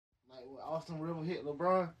Austin River hit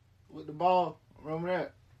LeBron with the ball. Remember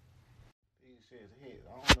that? He says hit.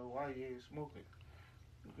 I don't know why he ain't smoking.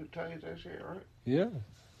 You could taste that shit, right? Yeah.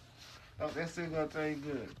 Oh, that shit gonna taste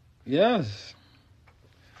good. Yes.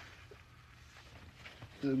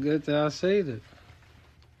 It's good that I say that.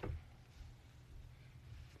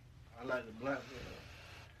 I like the black one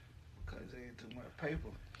because they ain't too much paper.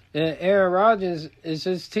 And Aaron Rodgers, is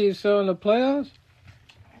his team still in the playoffs?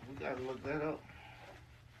 We gotta look that up.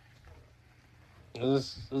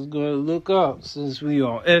 Let's go look up since we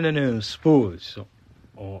are N&M Sports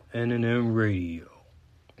on N&M Radio.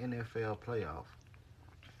 NFL playoff.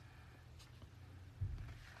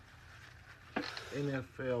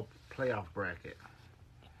 NFL playoff bracket.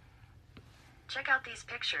 Check out these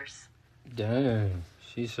pictures. Dang.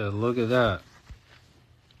 She said, look at that.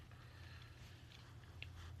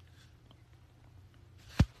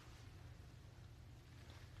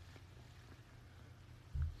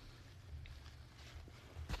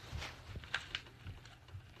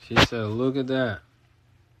 She said, look at that.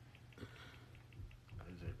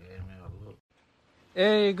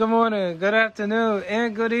 Hey, good morning, good afternoon,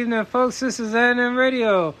 and good evening, folks. This is N&M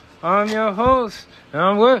Radio. I'm your host, and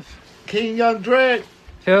I'm with King Young Drag.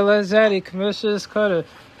 Phil Lazzetti, Commissioner's Cutter,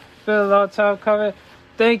 Phil All Top Cover.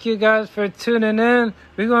 Thank you guys for tuning in.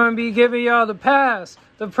 We're going to be giving y'all the past,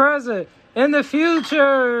 the present, and the future.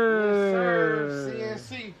 Yes,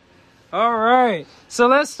 sir. CNC. All right. So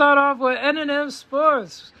let's start off with N&M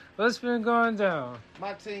Sports. What's been going down?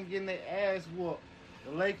 My team getting their ass whooped.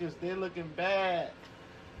 The Lakers, they're looking bad.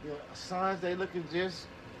 The Suns, they looking just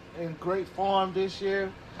in great form this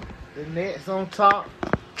year. The Nets on top.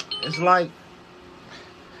 It's like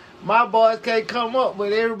my boys can't come up,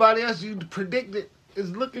 but everybody else you predicted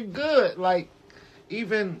is looking good. Like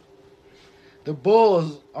even the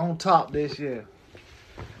Bulls on top this year.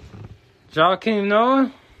 Joakim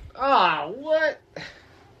Noah? Ah, what?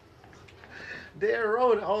 Derrick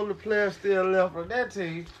Rose, the only player still left on that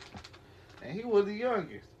team, and he was the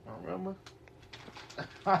youngest. I remember.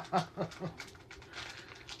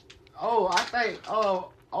 Oh, I think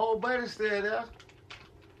old buddy's still there.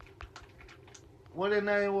 What his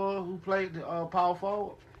name was? Who played the power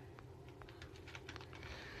forward?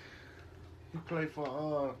 He played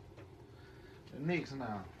for the Knicks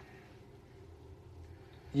now.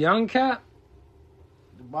 Young Cat?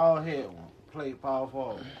 The bald head one played power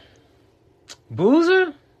forward.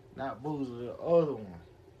 Boozer? Not Boozer, the other one.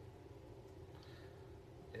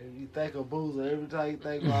 If you think of Boozer, every time you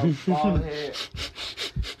think about bald head,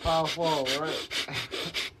 power forward, right?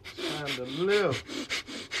 Trying to lift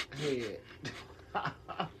head.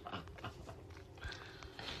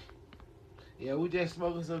 Yeah, we just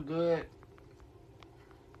smoking so good.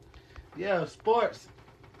 Yeah, sports.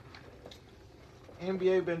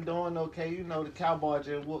 NBA been doing okay. You know, the Cowboys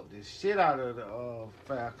just whooped the shit out of the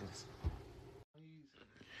Falcons.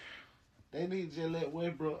 They need to just let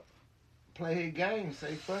Westbrook play his game.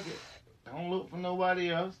 Say, fuck it. Don't look for nobody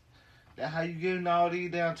else. That's how you getting all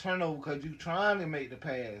these damn turnovers, because you trying to make the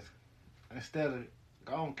pass instead of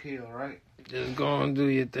gon' kill, right? Just go and do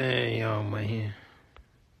your thing, y'all, man.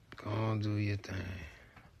 Go and do your thing.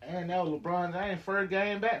 And that was LeBron James' first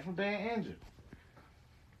game back from being injured.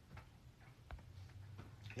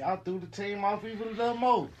 Y'all threw the team off even a little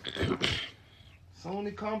more. Soon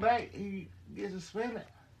he come back, he gets suspended.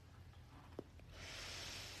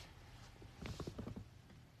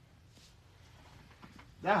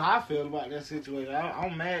 That's how I feel about that situation.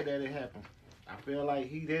 I'm mad that it happened. I feel like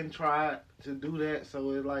he didn't try to do that,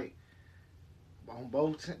 so it's like on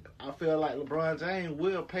both. I feel like LeBron James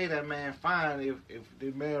will pay that man fine if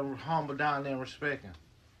the man humble down there and respect him.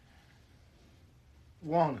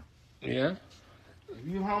 Wanna? Yeah. If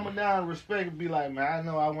you humble down and respect him, be like, man, I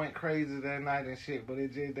know I went crazy that night and shit, but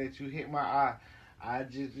it's just that you hit my eye.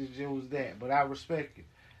 It just was that, but I respect you.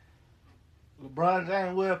 LeBron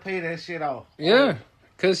James will pay that shit off. Yeah,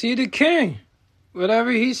 because he the king.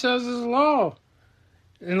 Whatever he says is law.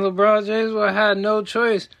 And LeBron James will have no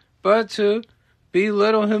choice but to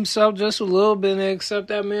belittle himself just a little bit and accept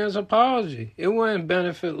that man's apology. It wouldn't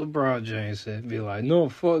benefit LeBron James to be like, no,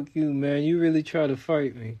 fuck you, man. You really try to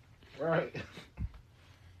fight me. Right.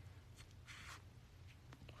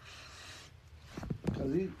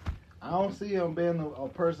 Because I don't see him being a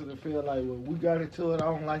person that feel like, well, we got into it, I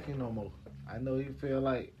don't like you no more. I know he feel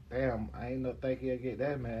like, damn, I ain't no think he'll get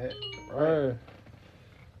that mad. Right.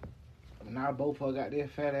 Now both of us got that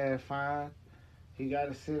fat ass fine. He got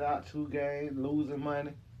to sit out 2 games, losing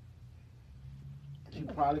money. He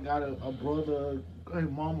probably got a brother, his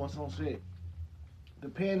mama or some shit,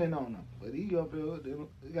 depending on him. But he up here,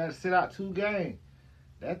 he got to sit out 2 games.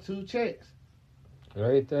 That's 2 checks.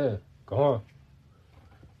 Right there. Gone.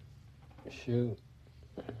 Shoot.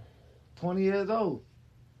 20 years old.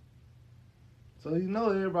 So you know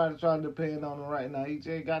everybody trying to depend on him right now. He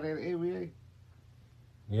just got in the NBA.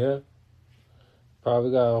 Yeah.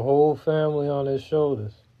 Probably got a whole family on his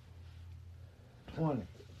shoulders. 20.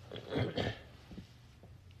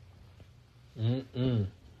 Mm-mm.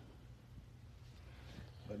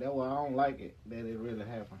 But that's why I don't like it, that it really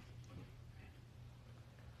happened.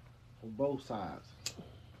 For both sides.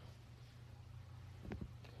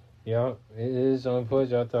 Yeah, it is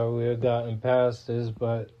unfortunate. I thought we had gotten past this,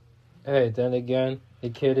 but hey, then again,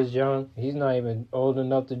 the kid is young. He's not even old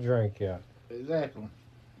enough to drink yet. Exactly.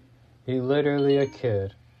 He's literally a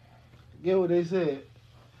kid. Get what they said.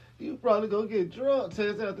 You probably gonna get drug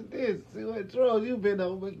tests after this. See what drugs you been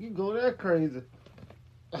on, but you go that crazy.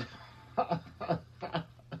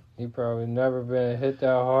 He probably never been hit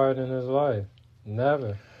that hard in his life.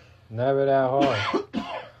 Never. Never that hard.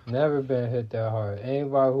 Never been hit that hard.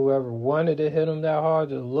 Anybody who ever wanted to hit him that hard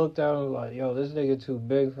just looked at him like, yo, this nigga too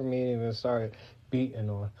big for me to even start beating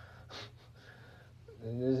on.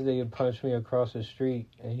 And this nigga punched me across the street,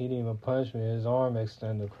 and he didn't even punch me. His arm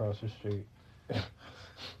extended across the street.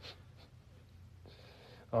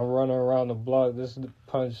 I'm running around the block. This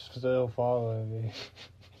punch still following me.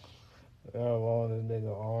 How long this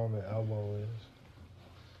nigga arm and elbow is.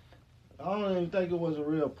 I don't even think it was a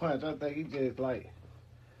real punch. I think he just like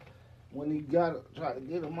when he tried to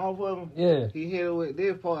get him off of him. Yeah. He hit it with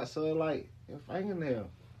this part, so it like your fingernail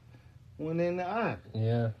went in the eye.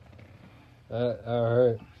 Yeah. That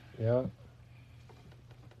hurt. Yeah.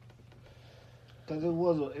 Cause if it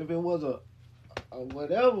was a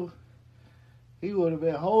whatever, he would have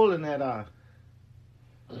been holding that eye.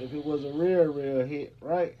 If it was a real hit,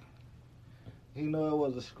 right? He know it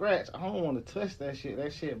was a scratch. I don't want to touch that shit.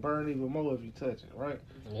 That shit burn even more if you touch it, right?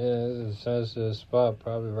 Yeah, it's a sensitive spot,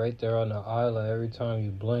 probably right there on the eyelid. Every time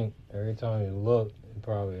you blink, every time you look, it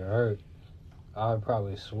probably hurt. I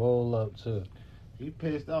probably swole up too. He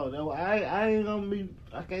pissed off. I ain't gonna be.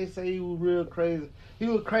 I can't say he was real crazy. He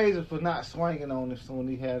was crazy for not swinging on us when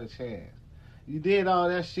he had a chance. You did all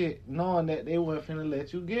that shit knowing that they weren't finna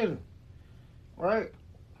let you get him, right?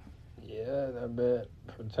 Yeah, that bad.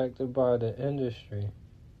 Protected by the industry.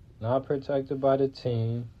 Not protected by the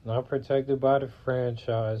team. Not protected by the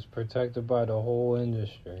franchise. Protected by the whole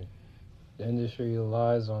industry. The industry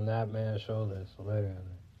relies on that man's shoulders, literally.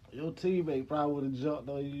 Your teammate probably would have jumped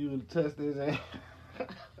on you and touched his ass.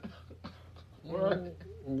 Right?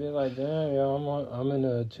 Be like, damn, yo, I'm in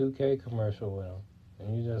a 2K commercial with him,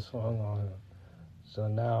 and you just swung on him. So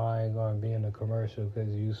now I ain't gonna be in the commercial because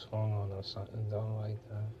you swung on him. Something don't like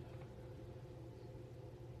that.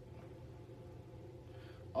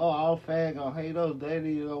 Oh, our fan gonna hate us. They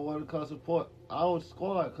need to want to come support our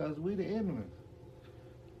squad because we the enemy.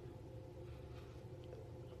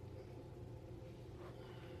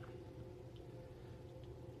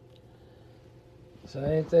 So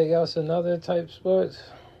anything else in other type sports?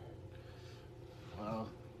 Well,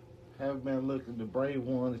 haven't been looking. The Brave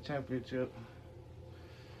won the championship.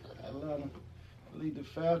 Atlanta lead the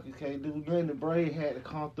Falcons. Can't do nothing. The Brave had to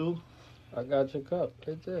come through. I got your cup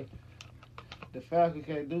right there. The Falcons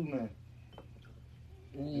can't do nothing.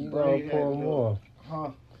 You gotta pour more.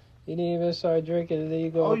 Huh? You didn't even start drinking, and then you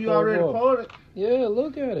go. Oh, you already poured it? Yeah,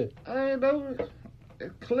 look at it. I ain't know it.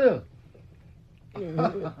 It's clear.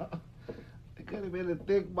 It could have been a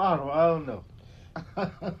thick bottle. I don't know. I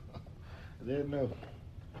didn't know.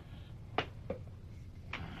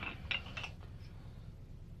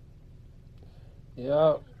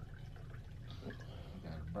 Yeah.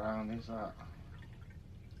 Gotta brown this out.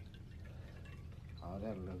 Oh,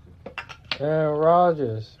 that look good. Aaron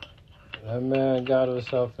Rodgers. That man got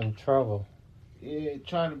himself in trouble. Yeah,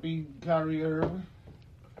 trying to be Kyrie Irving.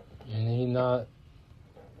 And he not.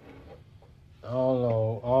 I don't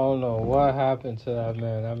know what happened to that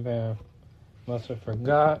man. That man must have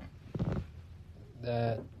forgot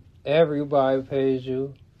that everybody pays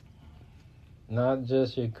you, not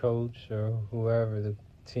just your coach or whoever the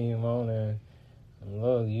team owner. And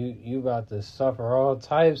look, you about to suffer all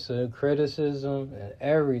types of criticism and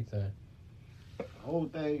everything. The whole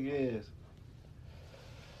thing is,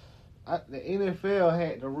 the NFL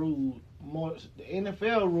had the rules more. The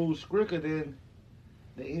NFL rules stricter than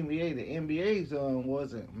the NBA. The NBA's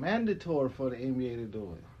wasn't mandatory for the NBA to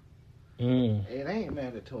do it. It ain't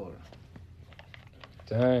mandatory.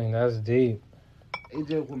 Dang, that's deep. It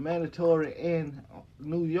just was mandatory in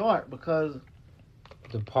New York because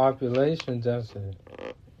The population density.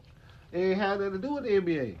 it ain't had nothing to do with the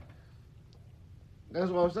NBA.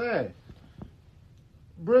 That's what I'm saying.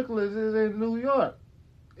 Brooklyn is in New York.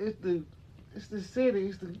 It's the It's the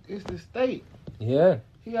city. It's the state. Yeah.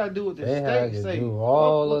 He got to do what the They had state to say. do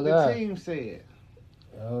all what of the that. team said.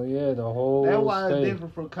 Oh yeah, the whole That's why state. it's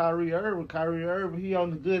different from Kyrie Irving. Kyrie Irving, he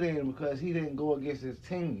on the good end because he didn't go against his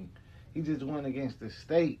team. He just went against the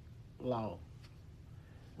state law.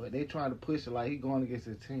 But they trying to push it like he going against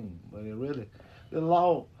his team. But it really, the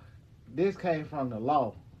law, this came from the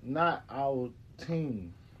law, not our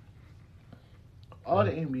team. Or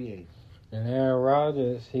the NBA. And Aaron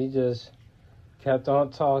Rodgers, he just kept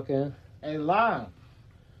on talking. And lying.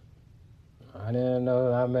 I didn't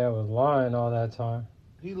know that man was lying all that time.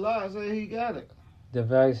 He lied, said he got it. The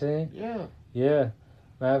vaccine? Yeah. Yeah.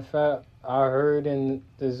 Matter of fact, I heard in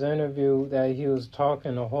this interview that he was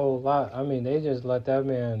talking a whole lot. I mean, they just let that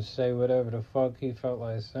man say whatever the fuck he felt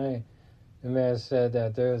like saying. The man said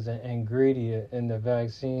that there was an ingredient in the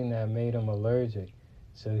vaccine that made him allergic,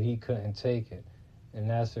 so he couldn't take it. And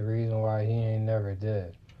that's the reason why he ain't never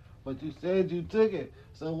did. But you said you took it,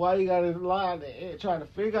 so why you gotta lie and try to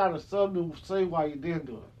figure out a something to say why you didn't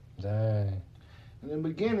do it? Dang. In the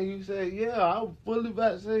beginning, you said, yeah, I was fully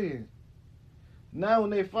vaccinated. Now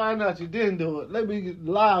when they find out you didn't do it, let me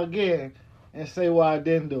lie again and say why I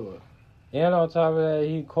didn't do it. And on top of that,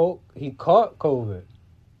 he caught COVID.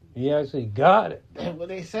 He actually got it. That's what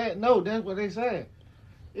they said. No, that's what they said.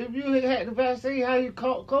 If you had the vaccine, how you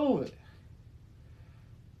caught COVID?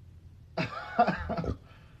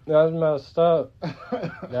 That's messed up.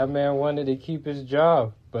 That man wanted to keep his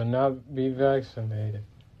job, but not be vaccinated.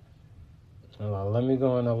 Let me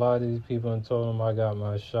go in a lot of these people and told them I got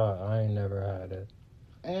my shot. I ain't never had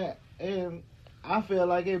it. And I feel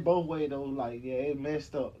like it both ways though. Like, yeah, it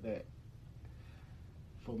messed up that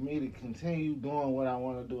for me to continue doing what I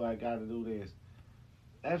want to do, I got to do this.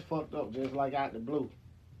 That's fucked up, just like out the blue.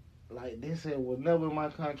 Like, they said was never in my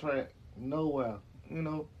contract, nowhere, you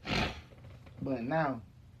know. But now,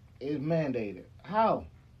 it's mandated. How?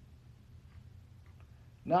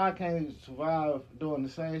 Now I can't survive doing the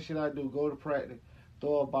same shit I do, go to practice,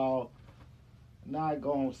 throw a ball. Now I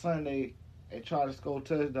go on Sunday and try to score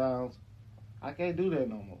touchdowns. I can't do that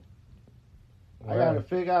no more. Right. I got to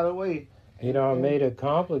figure out a way. He done made it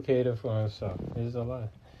complicated for himself. It's a lie.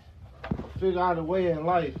 Figure out a way in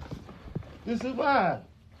life to survive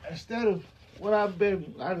instead of what I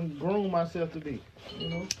done groomed myself to be. You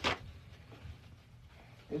know,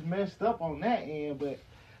 it's messed up on that end, but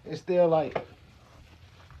it's still like,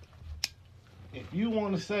 if you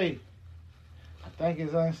want to say, I think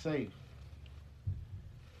it's unsafe.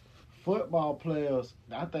 Football players,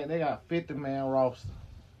 I think they got 50-man roster.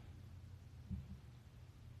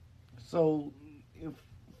 So if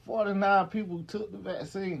 49 people took the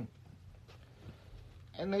vaccine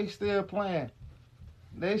and they still playing,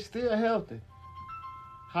 they still healthy,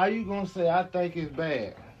 how you gonna say I think it's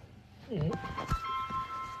bad? Mm-hmm.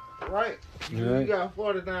 Right? Yeah. You got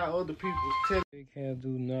 49 other people telling they can't do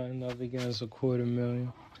nothing up against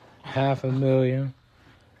 250,000, 500,000.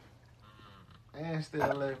 And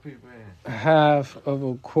still let people in. Half of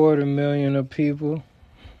 250,000 of people.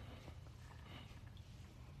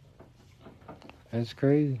 That's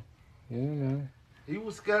crazy. Yeah, man. He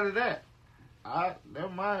was scared of that.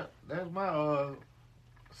 That's my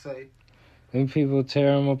say. Them people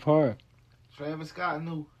tear him apart. Travis Scott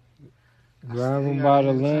knew. Grab him by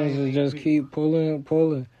the lens and just keep pulling.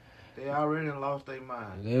 They already lost their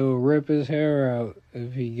mind. They will rip his hair out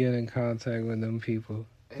if he get in contact with them people.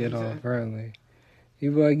 Get all friendly. He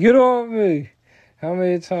be like, get off me. How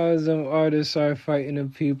many times them artists start fighting the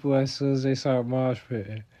people as soon as they start mosh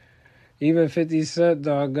pitting? Even 50 Cent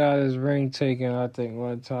dog got his ring taken, I think,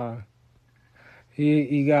 one time.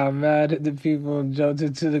 He got mad at the people and jumped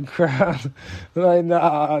into the crowd. Like,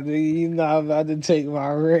 nah, nigga, you not about to take my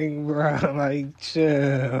ring, bro. Like,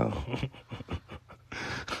 chill.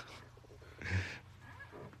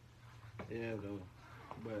 Yeah, though.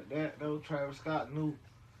 But Travis Scott knew.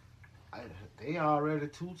 They already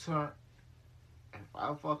two-turned. If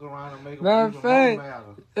I fuck around and make them Matter of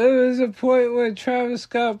fact, there was a point where Travis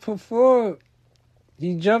Scott performed.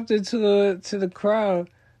 He jumped into the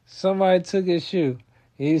crowd. Somebody took his shoe.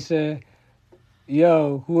 He said,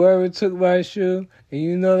 yo, whoever took my shoe, and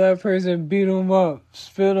you know that person beat him up,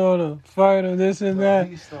 spit on him, fight him, this and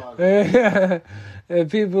that.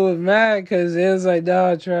 And people were mad because it was like,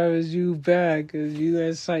 nah, Travis, you bad because you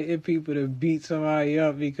inciting people to beat somebody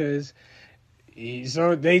up because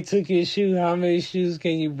so they took his shoe. How many shoes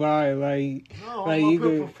can you buy? Like, no, like I'm you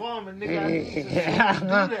could performing, nigga. I need to do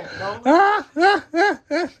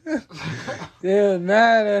that, they're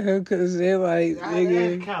mad at him because they're like,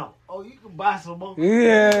 nigga. Count. Oh, you can buy some more.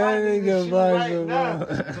 Yeah, nigga, buy some more.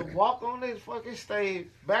 To walk on this fucking stage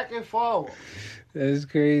back and forward. That's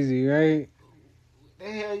crazy, right? The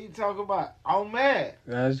hell you talking about? I'm mad.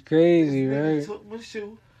 That's crazy, This nigga right? took my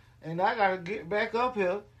shoe, and I gotta get back up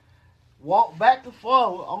here, walk back and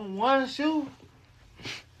forth on one shoe.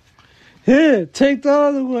 Here, take the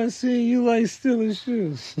other one. See, you like stealing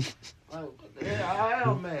shoes. Like, what the hell? I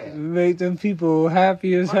am mad. Make them people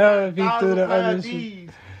happy as hell if he threw the other shoe. shoe.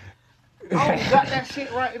 I got that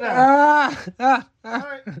shit right now.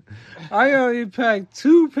 Right. I only packed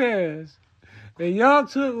 2 pairs, and y'all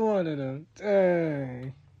took one of them.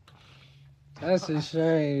 Dang. That's a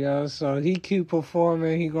shame, yo. So he keep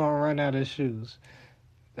performing, he gonna run out of shoes.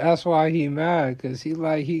 That's why he mad, cause he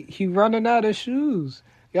running out of shoes.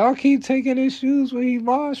 Y'all keep taking his shoes when he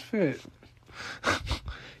mosh pit.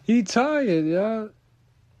 He tired, yo.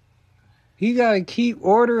 He gotta keep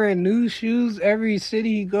ordering new shoes every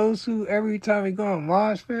city he goes to, every time he go on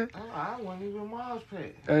mosh pit. Oh, I wasn't even mosh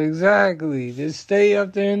pit. Exactly. Just stay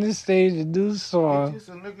up there in the stage and do the Get song. you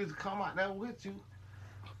some niggas come out there with you.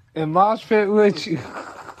 And mosh pit with you.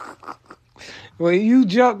 When you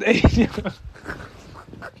jumped,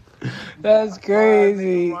 that's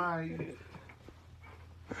crazy.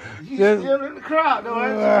 You still in the crowd though,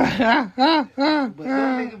 ain't you? But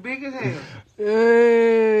that nigga big as hell.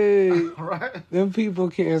 Hey, Right? them people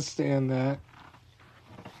can't stand that.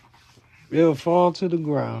 They'll fall to the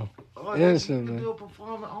ground. Oh, you Instantly. can do a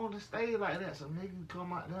performance on the stage like that. Some niggas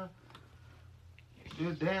come out there,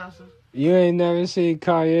 just dancing. You ain't never seen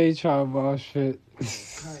Kanye try to mosh pit.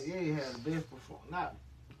 Kanye had the best performance. Not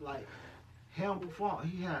like him perform.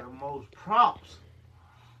 He had the most props.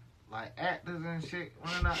 Like actors and shit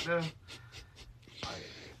running out there. Like,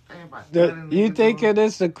 ain't about 30 You niggas thinking doing-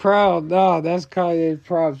 it's the crowd? No, that's Kanye's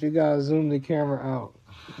props. You gotta zoom the camera out.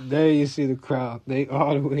 There you see the crowd. They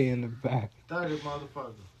all the way in the back. 30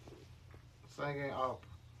 motherfuckers singing opera.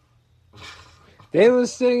 They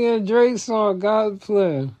was singing Drake's song, God's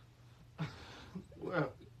Plan.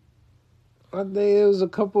 Well, I think it was a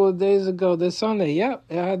couple of days ago. This Sunday, it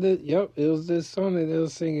was this Sunday they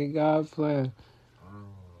was singing God's Plan.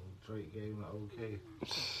 Drake gave him an okay.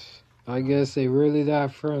 I guess they really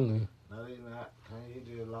that friendly. No, they not. Kanye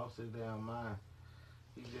just lost his damn mind.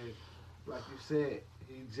 He just, like you said,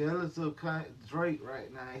 he's jealous of Drake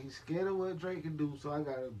right now. He's scared of what Drake can do, so I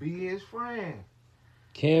gotta be his friend.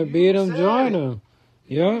 Can't You beat him, said join it. him.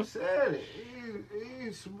 You Yeah. said it.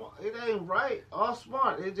 He's smart. It ain't right or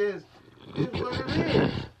smart. It just is what it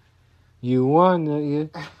is. You won, nigga.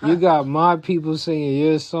 You got my people singing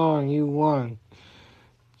your song. You won.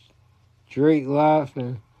 Drake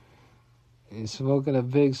laughing and smoking a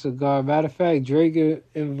big cigar. Matter of fact, Drake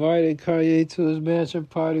invited Kanye to his mansion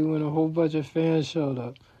party when a whole bunch of fans showed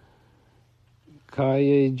up.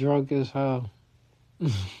 Kanye drunk as hell. Man,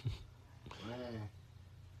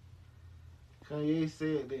 Kanye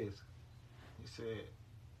said this. He said,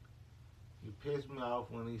 he pissed me off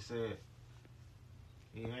when he said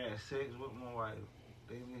he had sex with my wife.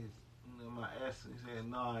 Then my ex, he said,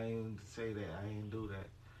 no, I ain't say that. I ain't do that.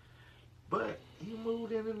 But he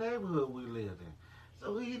moved in the neighborhood we lived in.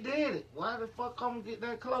 So he did it. Why the fuck I'm get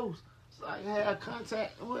that close? So I can have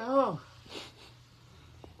contact with her.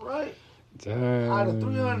 Right? Damn. Out of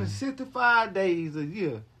 365 days a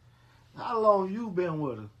year, how long you been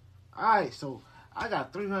with her? Alright, so I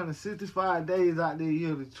got 365 days out there a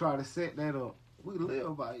year to try to set that up. We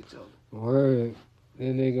live by each other. Word.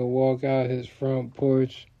 Then nigga walk out his front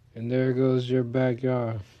porch and there goes your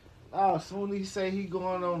backyard. Now, as soon as he say he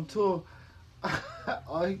going on tour,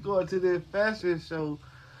 or he going to this fashion show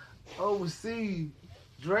overseas,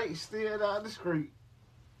 Drake still down the street.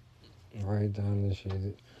 Right down the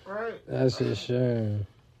street. Right? That's a shame.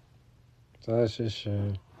 That's a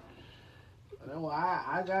shame. Well,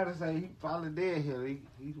 I gotta say, he probably did here. He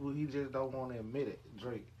just don't want to admit it,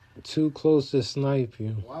 Drake. Too close to snipe you.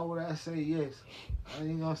 Why would I say yes? I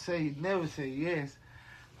ain't gonna say never say yes,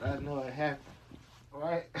 but I know it happened.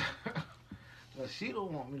 Right? But she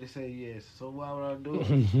don't want me to say yes, so why would I do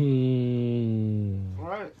it?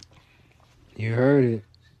 Right? You heard it.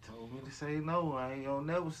 She told me to say no. I ain't gonna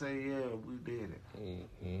never say yeah, we did it.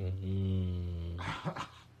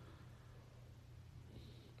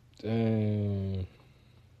 Dang.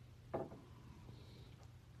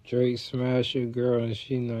 Drake smashed your girl and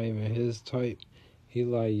she not even his type. He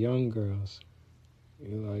like young girls.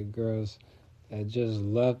 He like girls that just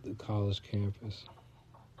left the college campus.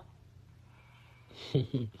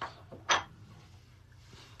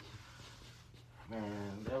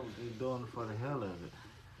 Man, that was just doing it for the hell of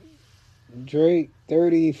it. Drake,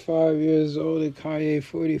 35 years old, and Kanye,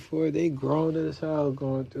 44. They grown as hell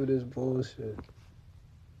going through this bullshit.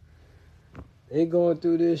 They going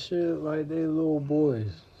through this shit like they little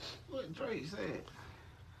boys. What Drake said.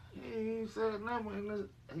 He ain't said nothing.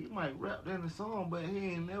 He might rap in the song, but he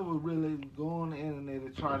ain't never really go on the internet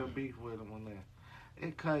and try to beef with him on that.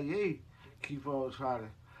 And Kanye keep on trying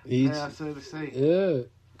to have something to say. Yeah,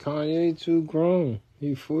 Kanye too grown.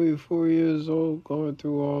 He 44 years old, going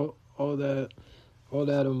through all that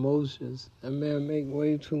emotions. That man make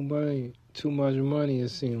way too much money. It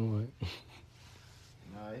seems like.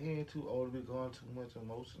 Nah, he ain't too old to be going too much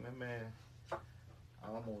emotion. That man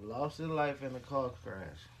almost lost his life in a car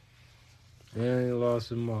crash. And he lost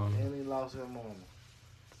his mom. And he lost his mama.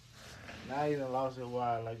 Now he done lost his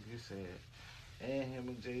wife, like you said. And him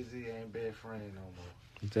and Jay-Z ain't best friends no more.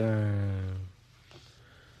 Damn.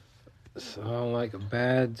 Sound like a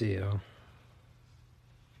bad deal.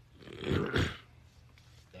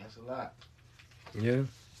 That's a lot. Yeah.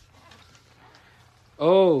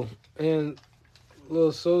 Oh, and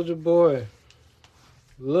little Soulja Boy.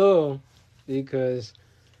 Lil, because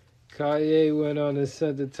Kanye went on and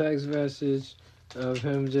sent a text message of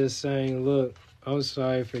him just saying, look, I'm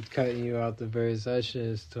sorry for cutting you out the verse. I should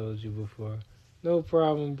have told you before. No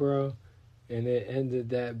problem, bro. And it ended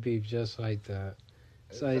that beef just like that.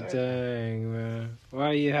 It's like, dang, man.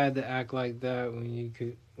 Why you had to act like that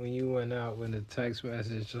when you went out with a text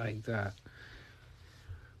message like that?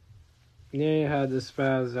 You ain't had to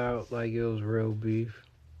spaz out like it was real beef.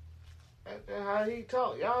 That's how he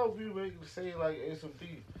talk. Y'all be making it seem like it's a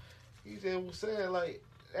beef. He just was saying like,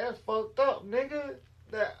 that's fucked up, nigga.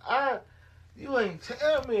 You ain't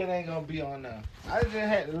tell me it ain't gonna be on there. I just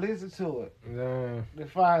had to listen to it to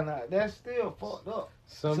find out. That's still fucked up.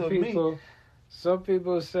 Some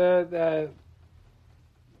people said that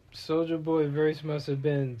Soulja Boy verse must have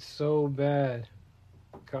been so bad,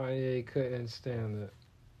 Kanye couldn't stand it.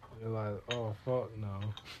 They're like, oh fuck no.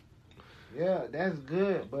 Yeah, that's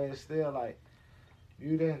good, but it's still like,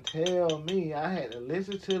 you didn't tell me. I had to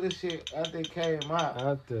listen to the shit after it came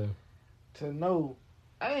out. To know.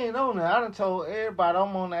 I ain't on there. I done told everybody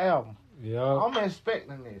I'm on the album. Yeah. I'm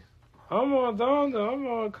expecting this. I'm on Donda. I'm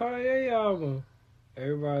on Kanye album.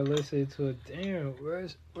 Everybody listening to it. Damn, where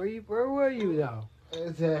were you though?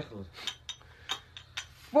 Exactly.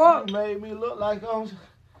 Fuck. You made me look like I'm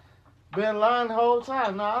been lying the whole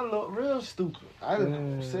time. Now I look real stupid. I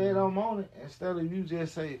just said I'm on it instead of you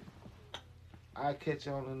just say, I'll catch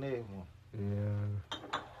you on the next one.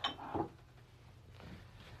 Yeah.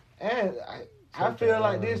 And I feel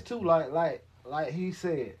like this too, like he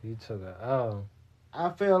said. He took it out. I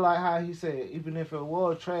feel like how he said, even if it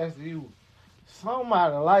was trash to you,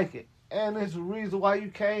 somebody like it. And it's the reason why you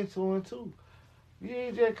came to him too. You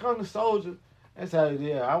ain't just come to Soulja and say,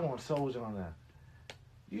 yeah, I want Soulja on there.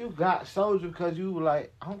 You got Soulja because you were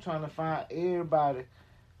like, I'm trying to find everybody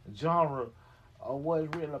genre of what's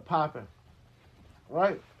really popping.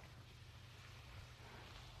 Right?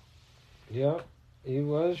 Yep. He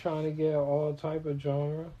was trying to get all type of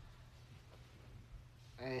genre.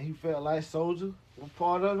 And he felt like Soulja was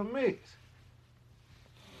part of the mix.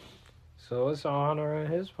 So it's an honor on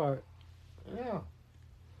his part. Yeah.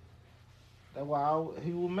 That's why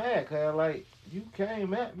he was mad. Because, like, you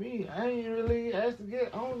came at me. I ain't really asked to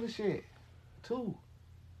get on the shit, too.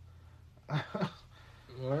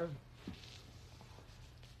 Right.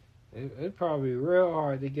 It's probably real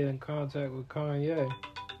hard to get in contact with Kanye.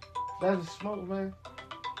 That's a smoke, man.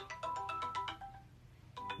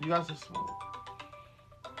 You got some smoke.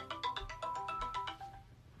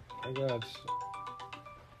 I got some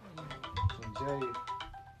Jade.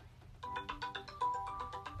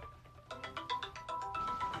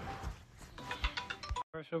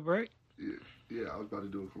 Commercial break? Yeah, I was about to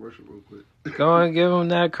do a commercial real quick. Go and give him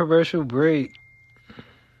that commercial break.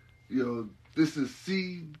 Yo, this is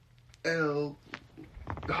CL.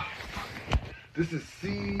 This is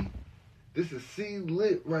C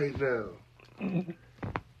lit right now.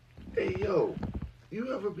 Hey, yo,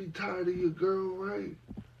 you ever be tired of your girl, right?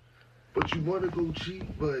 But you want to go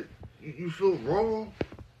cheat, but you feel wrong?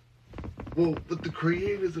 Well, with the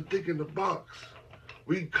creators of Dick in the Box,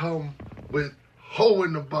 we come with Hoe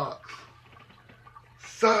in the Box,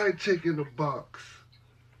 Side Chick in the Box,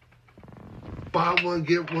 buy one,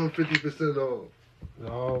 get one, 50% off. The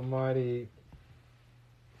almighty,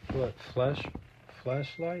 what,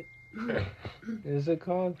 flashlight? Is it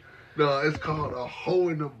called? No, it's called a Hoe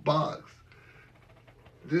in the Box.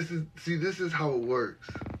 This is how it works.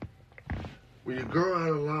 When your girl out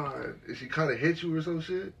of line and she kind of hits you or some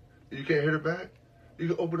shit, and you can't hit her back, you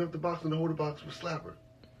can open up the box and hold the box with slap her.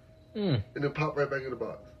 And then pop right back in the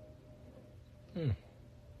box. And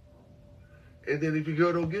then if your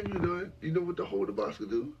girl don't give you none, you know what the hold the box can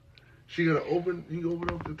do? You can open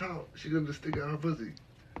up the top. She gonna just stick out her pussy.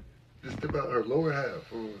 Just step out her lower half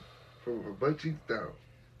from her butt cheeks down.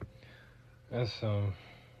 That's some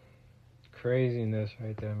craziness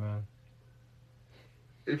right there, man.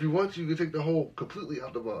 If you want to, you can take the whole completely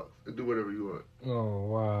out the box and do whatever you want. Oh,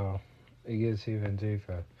 wow. It gets even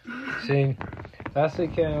deeper. See, that's the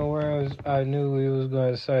kind of words I knew we was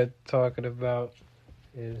going to start talking about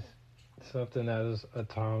is something that is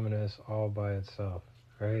autonomous all by itself,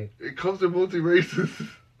 right? It comes in multi-races.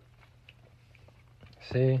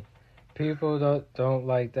 See, people don't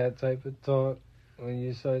like that type of talk. When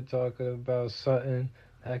you start talking about something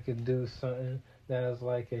that could do something that is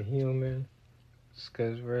like a human, it's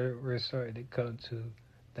because we're starting to come to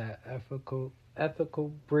that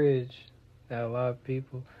ethical bridge that a lot of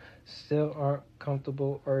people still aren't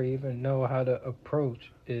comfortable or even know how to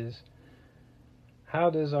approach is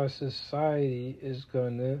how does our society is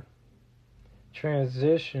going to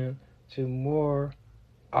transition to more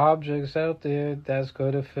objects out there that's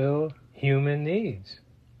going to fill human needs.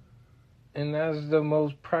 And that's the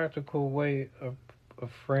most practical way of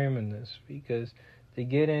framing this, because to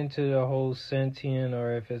get into the whole sentient,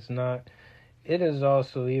 or if it's not, it is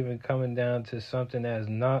also even coming down to something that is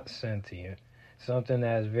not sentient, something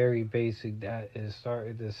that is very basic, that is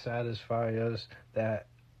starting to satisfy us that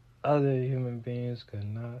other human beings could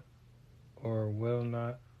not or will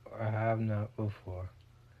not or have not before.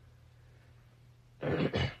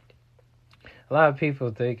 A lot of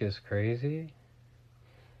people think it's crazy,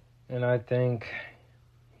 and I think,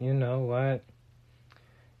 you know what?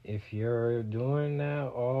 If you're doing that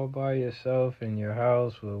all by yourself in your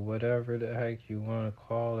house with whatever the heck you want to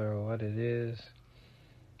call it or what it is,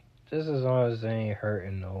 just as long as they ain't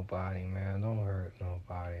hurting nobody, man. Don't hurt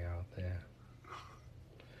nobody out there.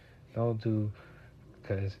 Don't do,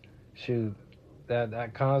 because, shoot,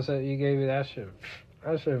 that concept you gave me, that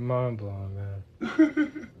shit mind blowing, man.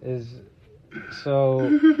 It's so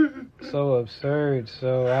absurd,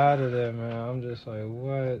 so out of there, man. I'm just like,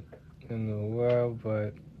 what in the world?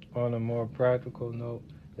 But on a more practical note,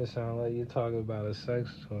 it sounds like you're talking about a sex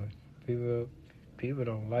toy. People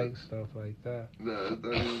don't like stuff like that. Nah, it's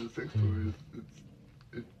not even a sex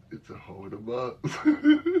toy. It's a hole in a box.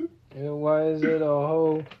 And why is it a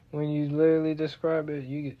hole when you literally describe it?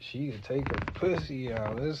 She could take her pussy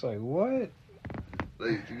out. It's like, what?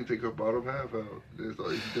 Like, you can take her bottom half out.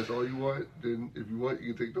 That's all you want. Then, if you want,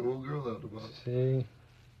 you can take the whole girl out the box. See?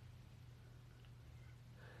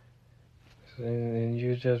 And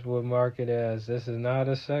you just would mark it as, this is not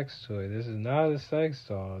a sex toy. This is not a sex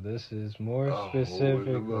doll. This is more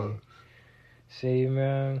specifically. See,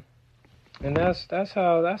 man? And that's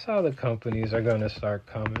how the companies are gonna start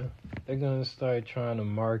coming. They're gonna start trying to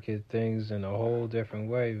market things in a whole different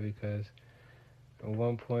way, because at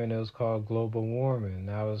one point it was called global warming.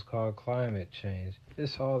 Now it's called climate change.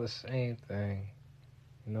 It's all the same thing.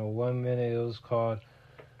 You know, 1 minute it was called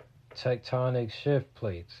tectonic shift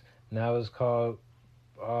plates. Now it's called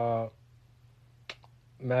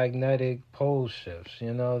magnetic pole shifts.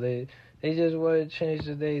 You know, they just want to change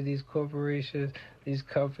the day. These corporations, these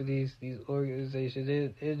companies, these organizations,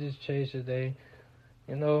 it just changed the day.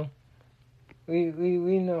 You know, we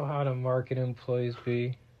know how the market employees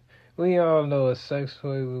be. We all know a sex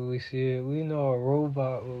toy when we see it. We know a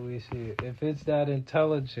robot when we see it. If it's that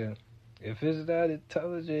intelligent,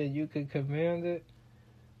 you can command it.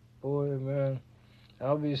 Boy, man,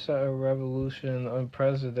 that'll be such a revolution,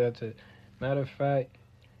 unprecedented. Matter of fact,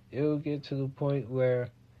 it'll get to the point where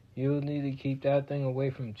you'll need to keep that thing away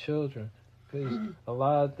from children. Because a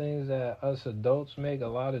lot of things that us adults make, a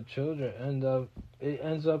lot of children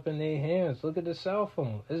ends up in their hands. Look at the cell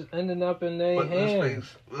phone. It's ending up in their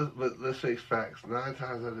hands. Let's face facts. 9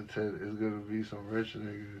 times out of 10 is going to be some rich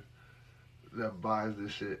nigga that buys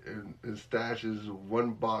this shit and stashes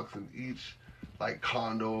one box in each, like,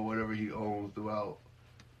 condo or whatever he owns throughout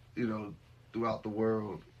the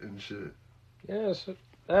world and shit. Yes,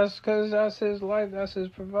 that's because that's his life. That's his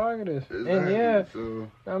prerogative. Exactly. And yeah,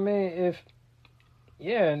 So, I mean,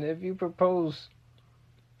 if you propose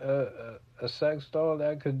a sex doll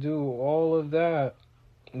that could do all of that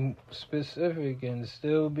specific and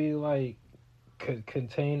still be like could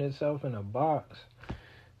contain itself in a box,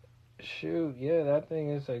 shoot, yeah, that thing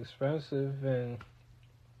is expensive, and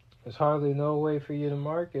there's hardly no way for you to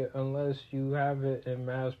market unless you have it in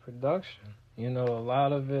mass production. You know, a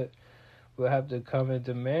lot of it will have to come in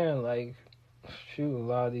demand. Like, shoot, a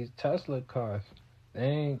lot of these Tesla cars, they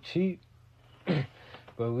ain't cheap.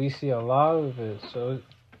 But we see a lot of it, so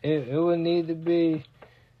it would need to be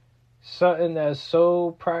something that's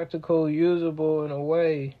so practical, usable in a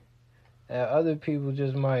way that other people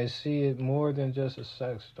just might see it more than just a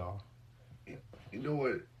sex doll. you know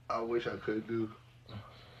what I wish I could do?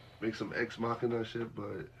 Make some Ex Machina shit,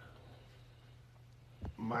 but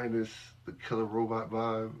minus the killer robot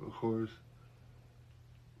vibe, of course,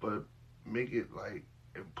 but make it like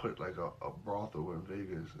and put like a brothel in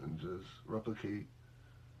Vegas and just replicate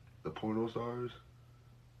the porno stars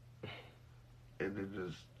and then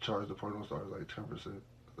just charge the porno stars like 10% of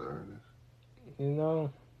the earnings. You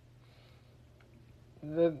know,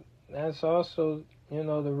 that's also,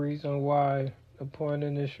 the reason why the porn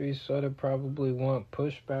industry sort of probably want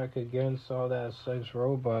pushback against all that sex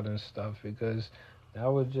robot and stuff, because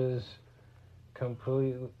that would just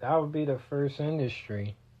that would be the first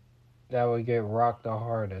industry that would get rocked the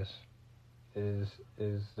hardest is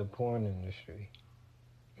the porn industry.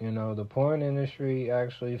 The porn industry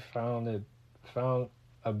actually found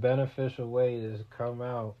a beneficial way to come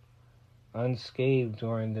out unscathed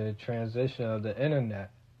during the transition of the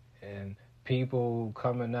internet, and people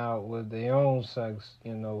coming out with their own sex,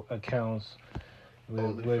 accounts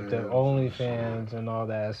with the OnlyFans and all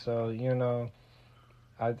that. So,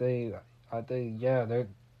 I think yeah,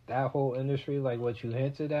 that whole industry, like what you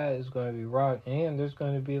hinted at, is going to be rocked, and there's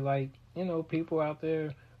going to be like, people out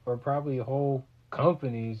there, or probably whole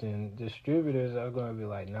companies and distributors are going to be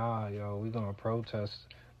like, nah, yo, we're going to protest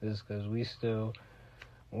this because we still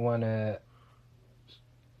want to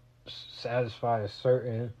satisfy a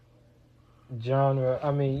certain genre.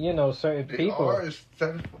 I mean, certain people.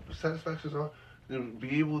 Satisfactions are to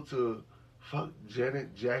be able to fuck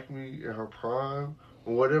Janet Jackme in her prime,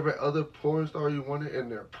 or whatever other porn star you wanted in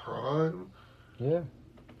their prime. Yeah.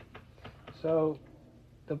 So,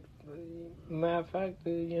 the matter of fact,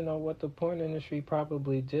 what the porn industry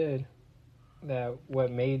probably did, that what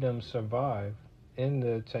made them survive in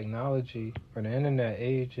the technology or the internet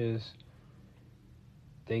age, is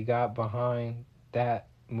they got behind that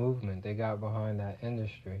movement. They got behind that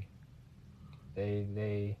industry.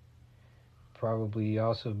 They probably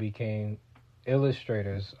also became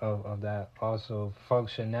illustrators of that also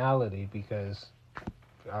functionality, because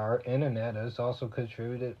our internet has also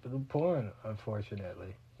contributed to porn,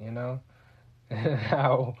 unfortunately, and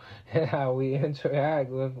how we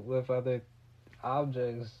interact with other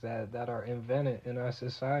objects that are invented in our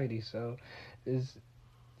society. So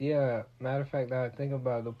matter of fact, now I think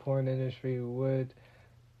about, the porn industry would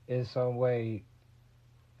in some way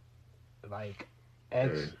like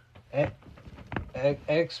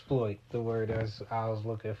exploit the word as I was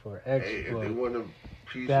looking for. Exploit. Hey, if they want a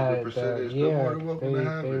piece of the percentage, they're more than welcome to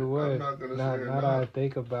have it. Would. I'm not gonna now say that I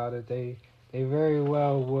think about it, they very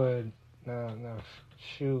well would. No,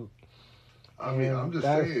 shoot. I mean, I'm just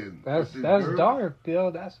saying. That's dark,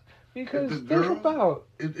 yo. That's because think about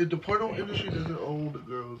if the porno industry doesn't own the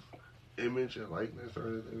girl's image and likeness or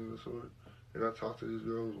anything of the sort, and I talk to these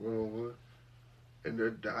girls one on one, and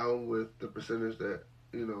they're down with the percentage that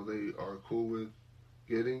they are cool with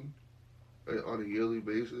getting on a yearly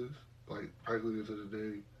basis, like practically into the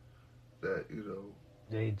day that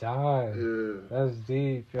they die. Yeah, that's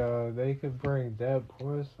deep, yo. They could bring dead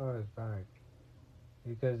porn stars back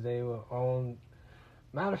because they will own.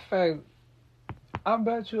 Matter of fact, I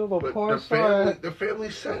bet you if a porn star, the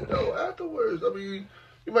family set though afterwards. I mean,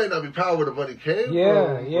 you might not be proud where the money came from.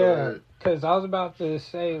 Yeah. Because I was about to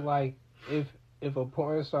say, like, if a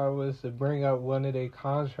porn star was to bring up one of their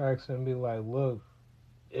contracts and be like, look,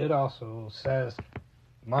 it also says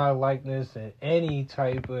my likeness and any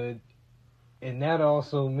type of, and that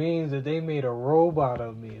also means that they made a robot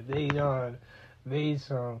of me. They made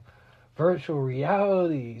some virtual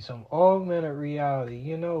reality, some augmented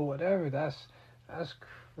reality, whatever. That's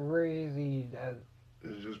crazy. That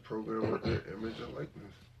it's just programmed with their image and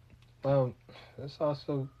likeness. It's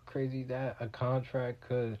also crazy that a contract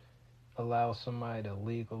could allow somebody to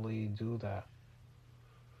legally do that.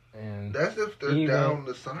 And that's if they're down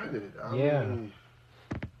to sign it. I mean,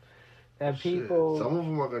 that people. Some of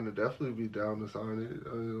them are going to definitely be down to sign it.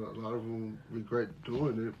 I mean, a lot of them regret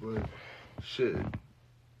doing it, but shit.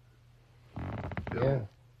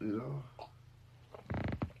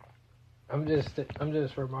 I'm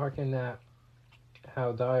just remarking that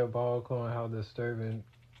how diabolical and how disturbing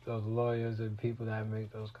those lawyers and people that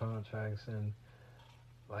make those contracts, and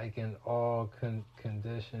like in all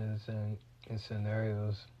conditions and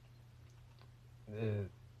scenarios,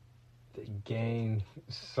 they gain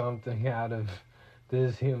something out of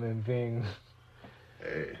this human being.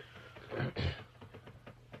 Hey.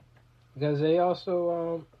 Because they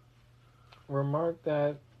also remarked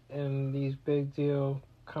that in these big deal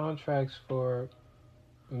contracts for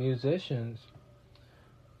musicians,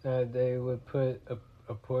 that they would put a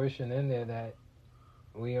portion in there that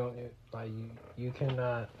we don't, like, you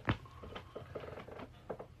cannot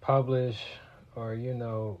publish or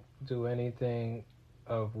do anything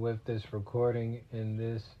with this recording in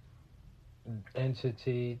this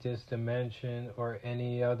entity, this dimension, or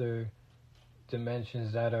any other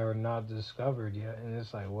dimensions that are not discovered yet. And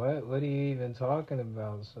it's like, what are you even talking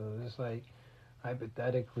about? So it's like,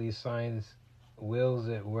 hypothetically, science wills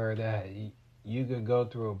it where that you could go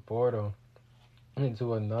through a portal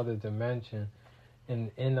into another dimension,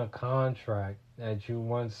 and in a contract that you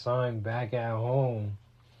once signed back at home,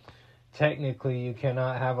 technically you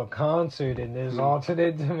cannot have a concert in this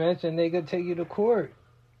alternate dimension. They could take you to court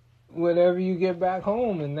whenever you get back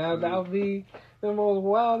home, and that would be the most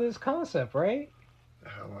wildest concept, right?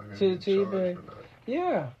 How am I gonna To get charged even, for that?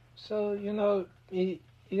 yeah. So you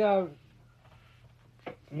got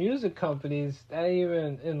music companies that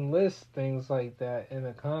even enlist things like that in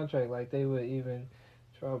a contract, like they would even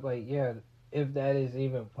try, like, yeah, if that is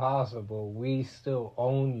even possible, we still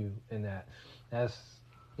own you in that. That's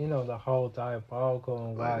the whole diabolical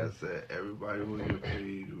and Like why. I said, everybody will get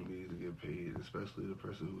paid who needs to get paid, especially the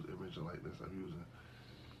person whose image and likeness I'm using.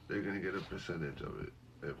 They're gonna get a percentage of it.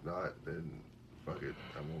 If not, then fuck it,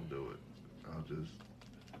 I won't do it. I'll just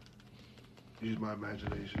use my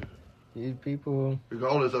imagination. These people,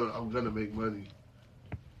 Regardless of it, I'm gonna make money.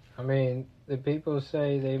 I mean, the people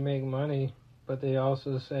say they make money, but they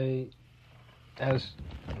also say that's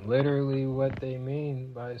literally what they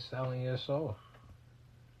mean by selling your soul.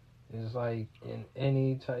 It's like in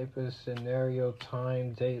any type of scenario,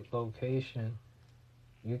 time, date, location,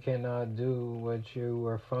 you cannot do what you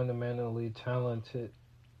were fundamentally talented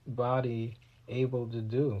body able to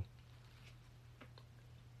do.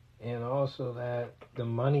 And also that the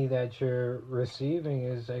money that you're receiving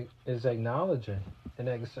is acknowledging and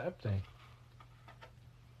accepting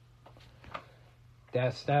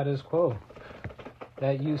that status quo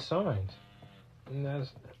that you signed. And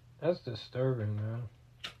that's disturbing, man.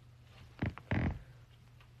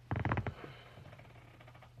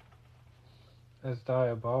 That's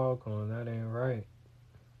diabolical, and that ain't right.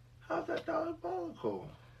 How's that diabolical?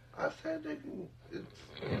 I said they can. It's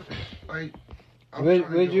like.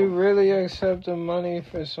 Would you really accept the money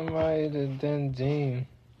for somebody to then deem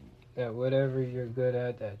that whatever you're good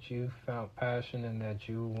at, that you found passion and that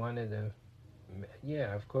you wanted to,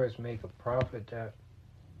 yeah, of course, make a profit, that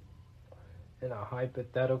in a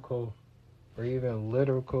hypothetical or even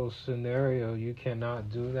literal scenario, you cannot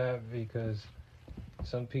do that because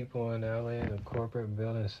some people in LA in a corporate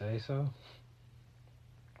building say so?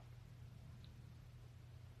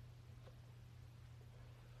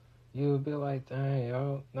 You would be like, dang,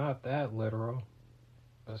 yo, not that literal.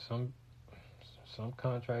 But some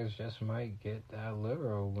contracts just might get that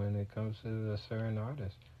literal when it comes to a certain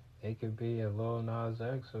artist. They could be a Lil Nas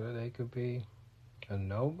X, or they could be a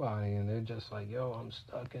nobody, and they're just like, yo, I'm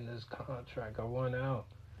stuck in this contract. I want out.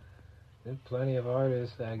 There's plenty of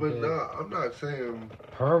artists that But get no, I'm not saying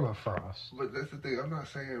permafrost. But that's the thing. I'm not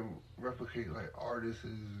saying replicate like artists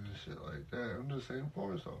and shit like that. I'm just saying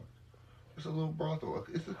porn stars. It's a little brothel.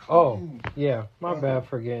 It's a clean. Yeah, my brothel. bad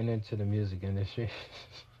for getting into the music industry.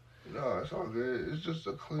 No, it's all good. It's just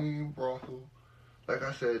a clean brothel. Like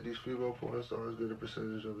I said, these female porn stars get a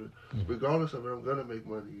percentage of it. Regardless of it, I'm gonna make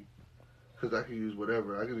money because I can use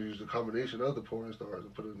whatever. I can use a combination of the porn stars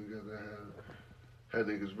and put them together and have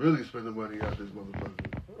niggas really spending money out this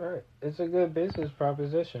motherfucker. Right. It's a good business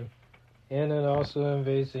proposition. And it also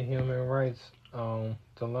invades the human rights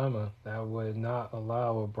dilemma that would not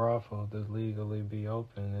allow a brothel to legally be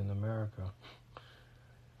open in America.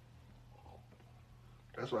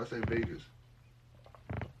 That's why I say Vegas.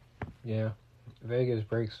 Yeah. Vegas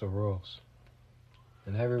breaks the rules.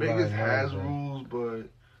 And everybody Vegas knows has that. rules, but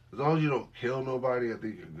as long as you don't kill nobody, I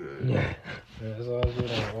think you're good. Yeah. As long as you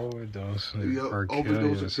don't overdose or kill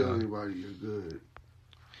overdose or yourself. kill anybody, you're good.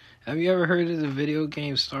 Have you ever heard of the video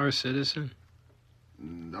game Star Citizen?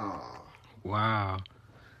 Nah. Wow.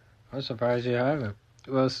 I'm surprised you haven't.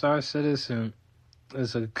 Well, Star Citizen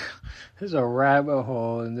is a rabbit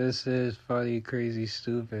hole, and this is funny, crazy,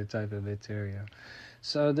 stupid type of material.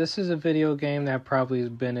 So this is a video game that probably has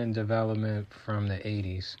been in development from the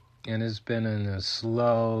 80s, and it's been in a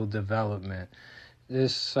slow development.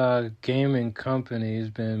 This gaming company has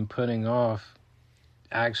been putting off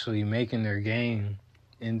actually making their game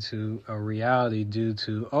into a reality due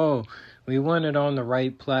to, we want it on the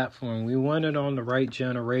right platform. We want it on the right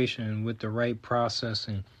generation with the right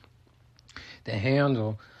processing to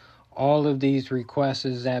handle all of these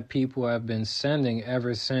requests that people have been sending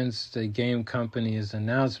ever since the game company's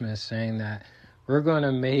announcement saying that we're going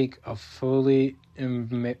to make a fully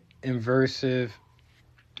immersive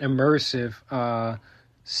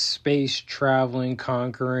space traveling,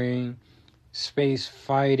 conquering, space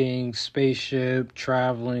fighting, spaceship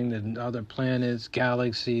traveling to other planets,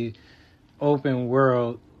 galaxy, open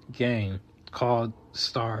world game. called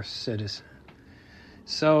Star Citizen.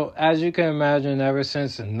 So, as you can imagine, ever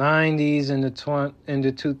since the 90s and the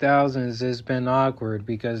 2000s, it's been awkward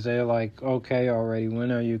because they're like, okay, already,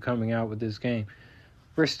 when are you coming out with this game?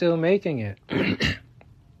 We're still making it.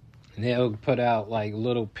 They'll put out like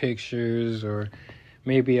little pictures or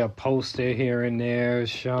maybe a poster here and there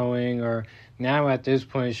showing, or now at this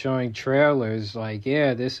point showing trailers like,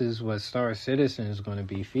 yeah, this is what Star Citizen is going to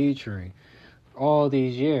be featuring all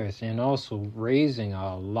these years, and also raising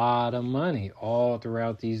a lot of money all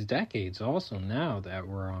throughout these decades also now that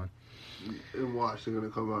we're on. And watch, they're going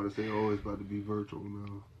to come out and say, oh, it's about to be virtual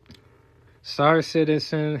now. Star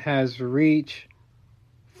Citizen has reached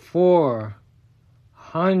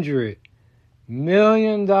 $400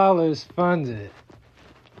 million funded.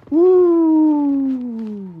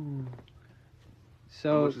 Woo!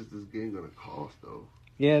 So, how much is this game going to cost, though?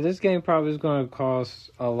 Yeah, this game probably is going to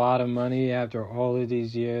cost a lot of money after all of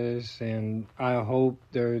these years, and I hope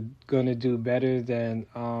they're going to do better than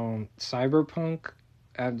Cyberpunk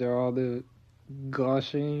after all the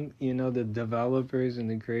gushing, the developers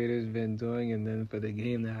and the creators been doing, and then for the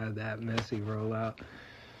game to have that messy rollout,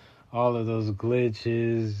 all of those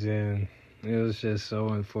glitches, and it was just so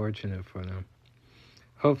unfortunate for them.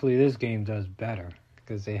 Hopefully this game does better,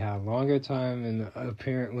 because they have longer time and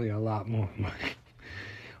apparently a lot more money.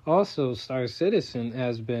 Also, Star Citizen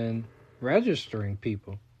has been registering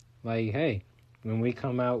people. Like, hey, when we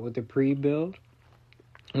come out with the pre-build,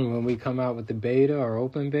 and when we come out with the beta or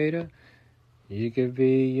open beta, you could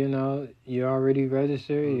be, you already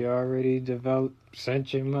registered, you already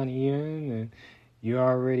sent your money in, and you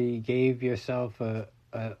already gave yourself an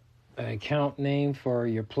account name for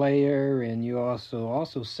your player, and you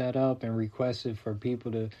also set up and requested for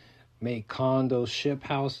people to make condo ship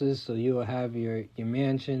houses, so you'll have your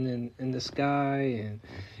mansion in the sky,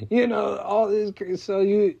 and all this. So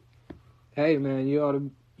hey man, you ought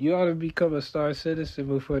to become a Star Citizen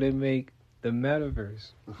before they make the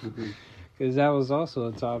metaverse, because that was also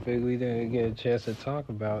a topic we didn't get a chance to talk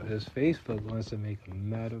about. Is Facebook wants to make a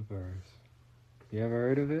metaverse? You ever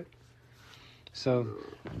heard of it? So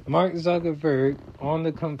Mark Zuckerberg on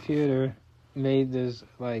the computer made this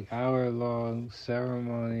like hour-long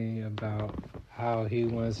ceremony about how he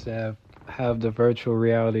wants to have the virtual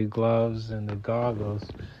reality gloves and the goggles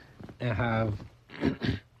and have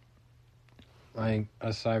like a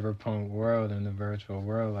cyberpunk world in the virtual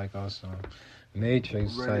world, like also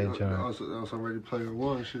Matrix type joint. Also Ready Player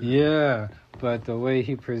One shit. Yeah, but the way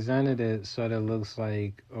he presented it sort of looks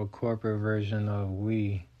like a corporate version of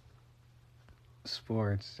Wii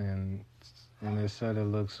Sports, and it sort of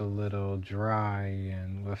looks a little dry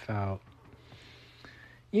and without,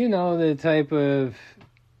 the type of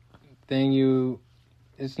thing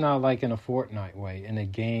it's not like in a Fortnite way, in a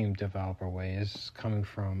game developer way. It's coming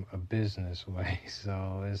from a business way.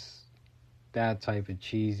 So it's that type of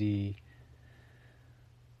cheesy,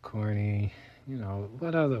 corny,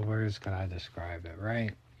 what other words could I describe it,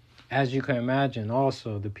 right? As you can imagine,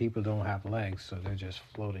 also, the people don't have legs, so they're just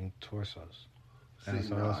floating torsos.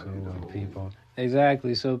 That's also when people...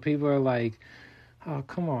 Exactly. So people are like, oh,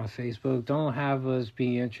 come on, Facebook. Don't have us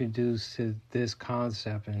be introduced to this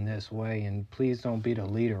concept in this way, and please don't be the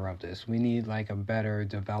leader of this. We need, like, a better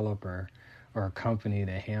developer or a company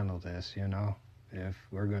to handle this, if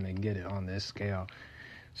we're going to get it on this scale.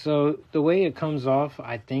 So the way it comes off,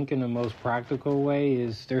 I think, in the most practical way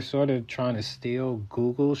is they're sort of trying to steal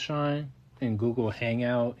Google shine and Google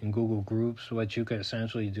Hangout and Google Groups, what you could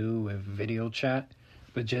essentially do with video chat,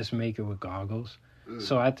 but just make it with goggles.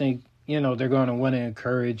 So I think, they're going to want to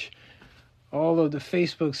encourage all of the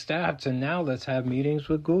Facebook staff to now let's have meetings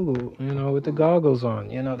with Google, with the goggles on.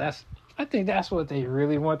 I think that's what they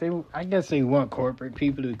really want. I guess they want corporate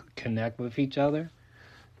people to connect with each other.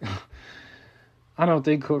 I don't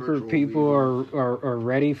think corporate people are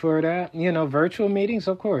ready for that. Virtual meetings,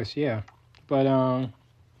 of course, yeah. But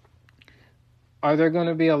are there going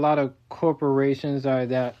to be a lot of corporations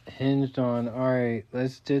that hinged on, all right,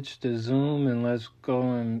 let's ditch the Zoom and let's go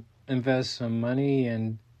and invest some money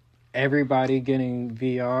and everybody getting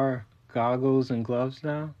VR goggles and gloves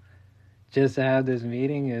now just to have this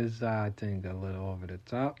meeting is, I think, a little over the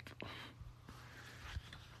top.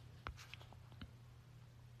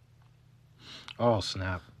 Oh,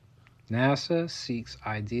 snap. NASA seeks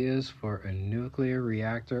ideas for a nuclear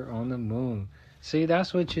reactor on the moon. See,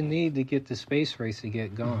 that's what you need to get the space race to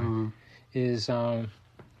get going. Is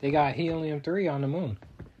they got helium-3 on the moon.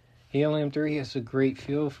 Helium-3 is a great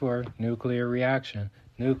fuel for nuclear reaction.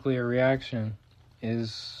 Nuclear reaction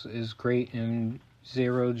is great in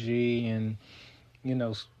 0G and,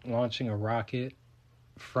 launching a rocket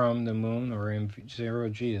from the moon or in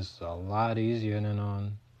 0G is a lot easier than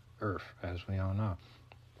on Earth, as we all know.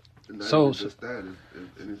 And not So- even just that,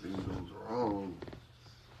 if anything goes wrong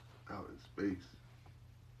out in space.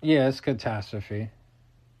 Yeah, it's catastrophe.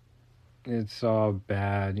 It's all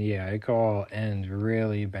bad. Yeah, it could all end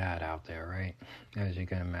really bad out there, right? As you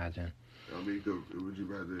can imagine. I mean, would you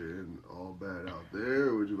rather it end all bad out there,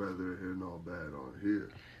 or would you rather it end all bad on here?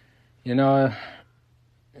 You know,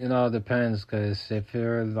 it all depends, because if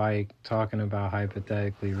you're like talking about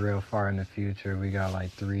hypothetically real far in the future, we got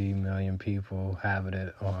like 3 million people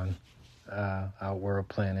habited on our world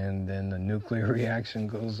planet, and then the nuclear reaction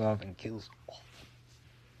goes off and kills.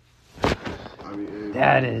 I mean,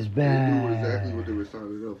 That is They knew bad. exactly what they were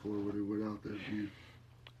signing up for when they went out there. Dude.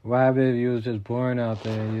 What happened if you was just born out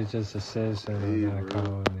there and you was just a citizen Hey, of that bro.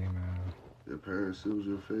 colony, man? Your parents seals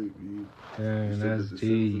your fate, dude. Dang, You said that's the descendants of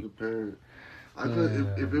deep. the parent. I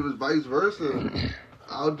could, if it was vice versa,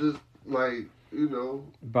 I'll just like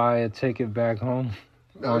Buy a ticket back home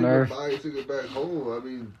not on even Earth. buy a ticket back home. I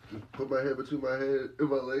mean, just put my head between my head and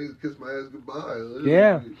my legs, kiss my ass goodbye. Literally.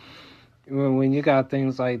 Yeah. When you got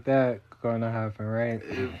things like that gonna happen, right?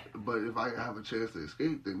 But if I have a chance to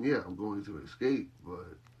escape, then yeah, I'm going to escape. But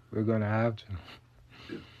We're gonna have to.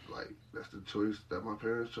 that's the choice that my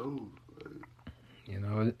parents chose. Like, You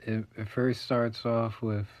know, it first starts off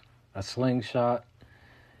with a slingshot,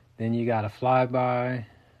 then you got a flyby,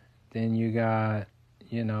 then you got,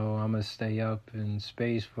 I'm gonna stay up in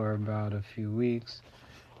space for about a few weeks.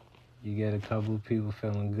 You get a couple of people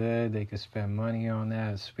feeling good, they could spend money on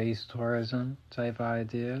that, space tourism type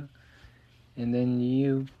idea. And then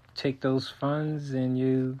you take those funds and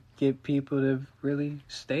you get people to really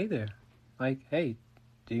stay there. Like, hey,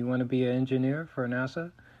 do you want to be an engineer for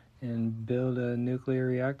NASA and build a nuclear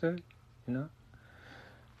reactor?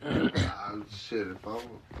 shit, if I'm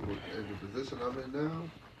in the position I'm in now,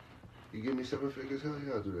 you give me 7 figures, hell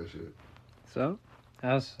yeah, I'll do that shit. So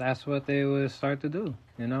that's what they would start to do.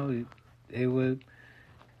 It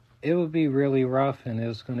would be really rough, and it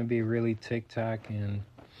was going to be really tic-tac. And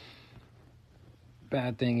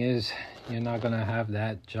bad thing is, you're not going to have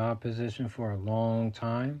that job position for a long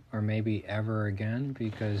time, or maybe ever again,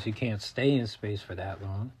 because you can't stay in space for that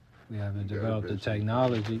long. We haven't developed the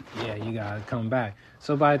technology. Yeah, you got to come back.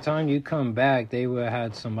 So by the time you come back, they would have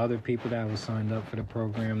had some other people that were signed up for the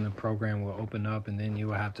program. The program will open up, and then you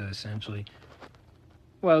will have to essentially...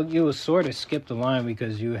 Well, you would sort of skip the line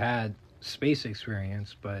because you had space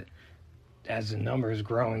experience, but as the numbers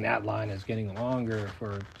growing, that line is getting longer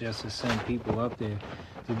for just to send people up there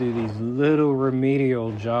to do these little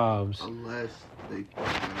remedial jobs. Unless they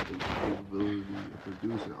have the capability of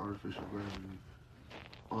producing artificial gravity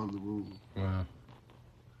on the moon. Wow.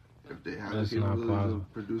 If they have That's the not capability possible.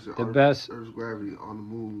 of producing The best- Earth's gravity on the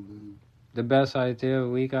moon, then The best idea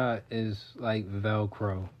we got is like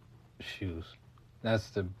Velcro shoes.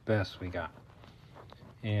 That's the best we got.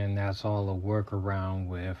 And that's all a workaround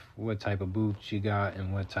with what type of boots you got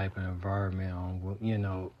and what type of environment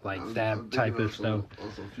on, like that type of stuff.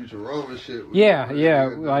 On some Futurama shit. Yeah,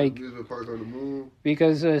 Like like- amusement park on the moon.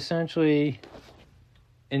 Because essentially,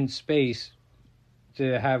 in space,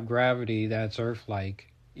 to have gravity that's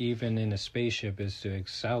Earth-like, even in a spaceship, is to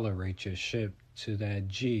accelerate your ship to that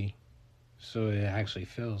G, so it actually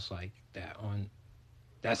feels like that.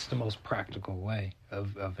 That's the most practical way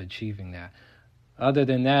of achieving that. Other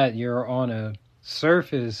than that, you're on a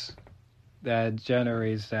surface that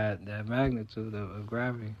generates that magnitude of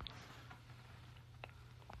gravity.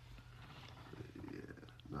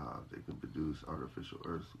 Nah, if they can produce artificial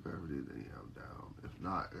Earth's gravity, then yeah, I'm down. If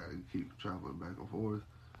not, I gotta keep traveling back and forth.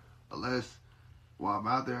 Unless while I'm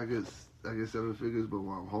out there, I get 7 figures, but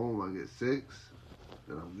while I'm home, I get 6.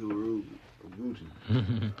 Then I'm guru. I'm Gucci.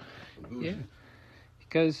 I'm Gucci. Yeah.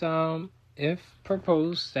 Because if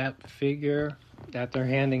proposed that figure that they're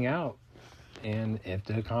handing out, and if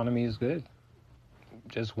the economy is good,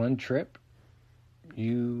 just one trip,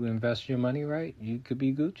 you invest your money right, you could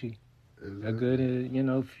be Gucci. A good,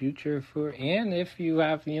 future for, and if you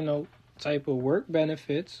have, type of work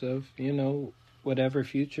benefits of, whatever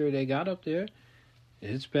future they got up there,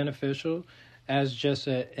 it's beneficial as just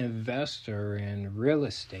an investor in real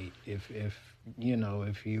estate. If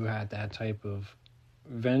you had that type of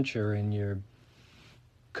venture in your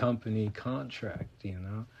company contract,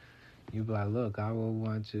 you'd be like, look, I will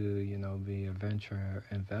want to, be a venture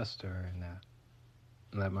investor in that.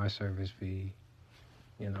 Let my service be,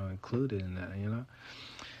 included in that,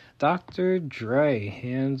 Dr. Dre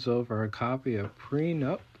hands over a copy of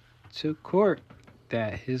Prenup to court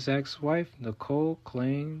that his ex-wife, Nicole,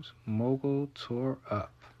 claims Mogul tore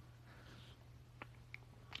up.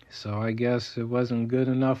 So I guess it wasn't good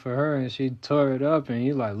enough for her, and she tore it up, and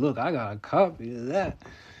he's like, look, I got a copy of that,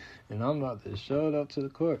 and I'm about to show it up to the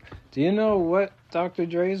court. Do you know what Dr.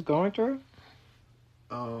 Dre is going through?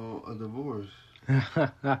 A divorce. He's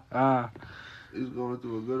going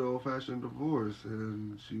through a good old-fashioned divorce,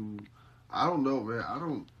 and I don't know, man. I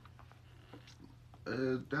don't,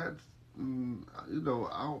 that's,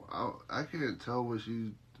 I can't tell what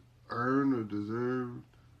she earned or deserved.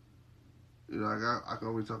 I can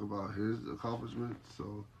only talk about his accomplishments,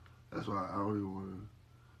 so that's why I don't even want to.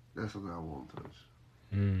 That's something I won't touch.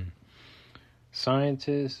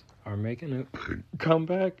 Scientists are making a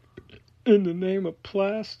comeback in the name of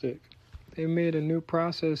plastic. They made a new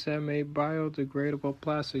process that made biodegradable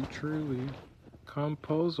plastic truly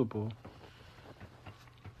composable.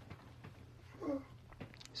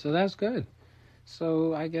 So that's good.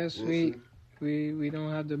 So I guess we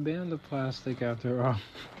don't have to ban the plastic after all.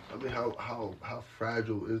 I mean, how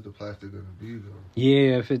fragile is the plastic going to be, though?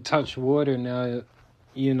 Yeah, if it touched water now,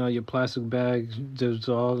 your plastic bag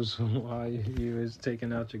dissolves while you was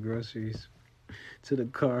taking out your groceries to the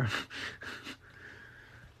car.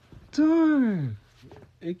 Darn!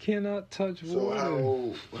 It cannot touch water.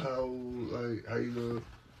 So how you gonna?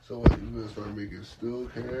 So what, you gonna start making still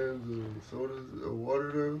cans of sodas or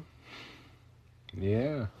water now?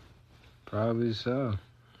 Yeah, probably so.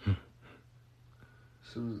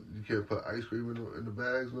 So you can't put ice cream in the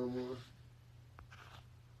bags no more?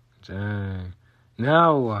 Dang.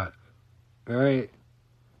 Now what? Right?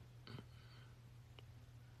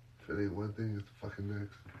 If it ain't one thing, it's the fucking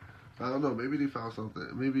next. I don't know. Maybe they found something.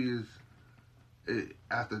 Maybe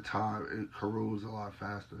at the time, it corrodes a lot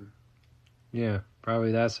faster. Yeah,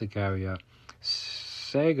 probably that's the caveat.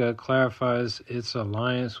 Sega clarifies its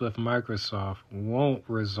alliance with Microsoft won't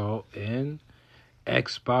result in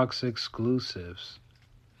Xbox exclusives.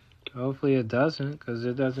 Hopefully it doesn't, because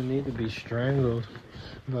it doesn't need to be strangled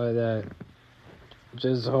by that.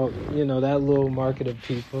 Just hope, that little market of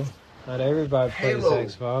people. Not everybody plays Halo.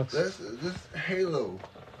 Xbox. That's Halo.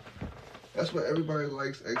 That's what everybody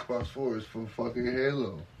likes Xbox for, is for fucking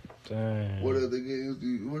Halo. Dang. What other games do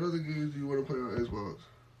you want to play on Xbox?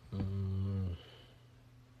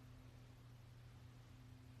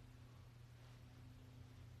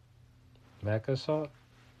 Mech Assault?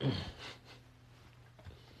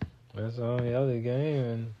 That's the only other game,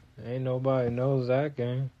 and ain't nobody knows that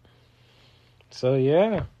game. So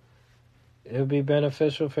yeah, it'd be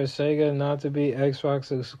beneficial for Sega not to be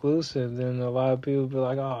Xbox exclusive. Then a lot of people be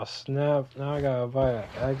like, "Oh snap! Now I gotta buy an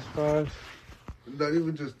Xbox." Not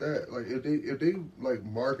even just that. Like if they like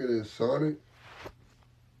marketed Sonic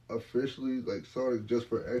officially, like Sonic just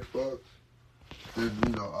for Xbox,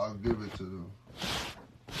 then I'll give it to them.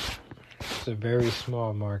 It's a very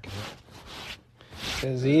small market.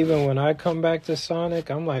 Because even when I come back to Sonic,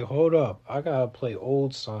 I'm like, hold up. I got to play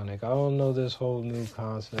old Sonic. I don't know this whole new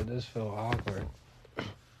concept. This feels awkward.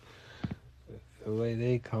 The way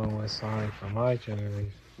they come with Sonic from my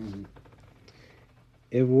generation. Mm-hmm.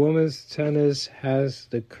 If women's tennis has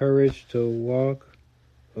the courage to walk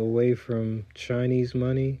away from Chinese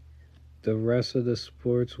money, the rest of the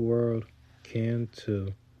sports world can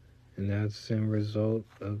too. And that's in result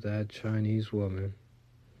of that Chinese woman.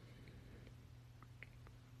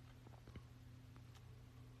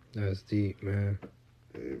 That's deep, man.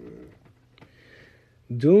 Hey, man.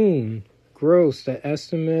 Doom grossed an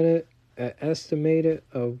estimated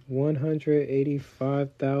of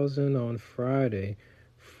 185,000 on Friday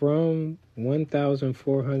from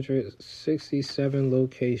 1,467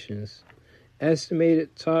 locations.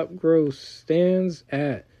 Estimated top gross stands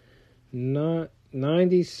at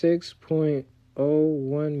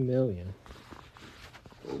 96.01 million.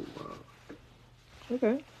 Oh wow.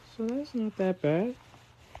 Okay, so that's not that bad.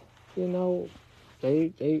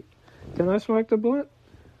 They can I smoke the blunt?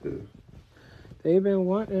 Yeah. They've been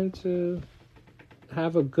wanting to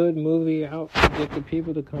have a good movie out to get the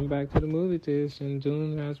people to come back to the movie theaters, and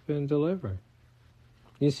Dune has been delivering.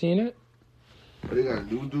 You seen it? They got a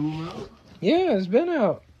new Doom out? Yeah, it's been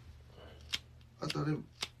out. I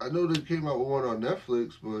know they came out with one on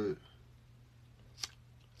Netflix, but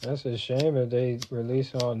That's a shame if they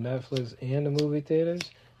release it on Netflix and the movie theaters.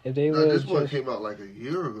 If they this one came out like a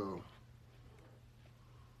year ago.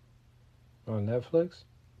 On Netflix?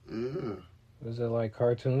 Yeah. Was it like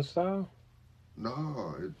cartoon style?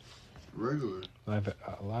 No, it's regular.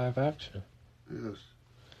 Live action. Yes.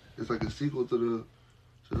 It's like a sequel to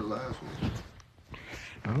the last one.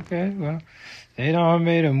 Okay, well, they done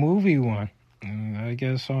made a movie one. I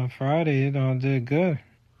guess on Friday it done did good.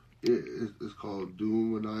 Yeah, it's called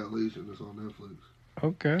Doom Annihilation. It's on Netflix.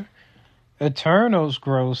 Okay. Eternals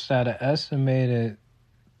grossed at an estimated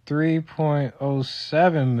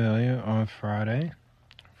 3.07 million on Friday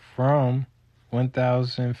from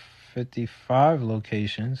 1,055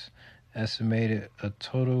 locations. Estimated a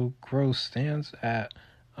total gross stands at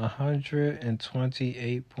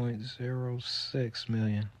 128.06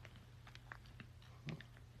 million.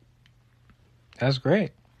 That's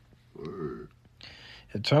great. Word.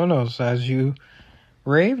 Eternals, as you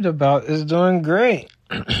raved about, is doing great.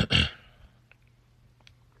 I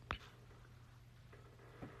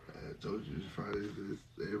told you it's Friday.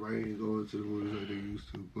 Everybody ain't going to the movies like they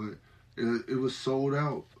used to, but it was sold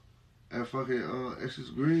out at fucking Essex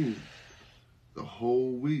Green the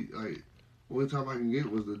whole week. Like, only time I can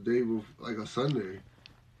get was the day before, like a Sunday.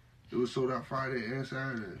 It was sold out Friday and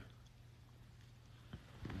Saturday.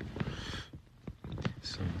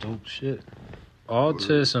 Some dope shit.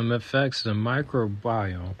 Autism affects the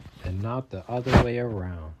microbiome and not the other way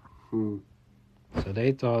around. So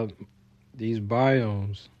they thought these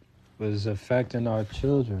biomes was affecting our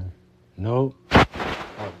children. Nope.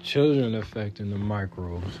 Our children affecting the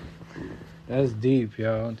microbes. That's deep,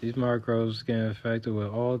 yo. These microbes getting affected with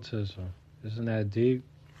autism. Isn't that deep?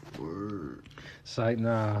 Word. It's like,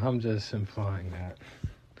 nah, I'm just implying that.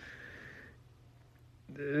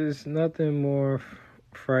 There's nothing more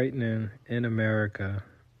frightening in America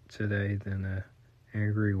today than an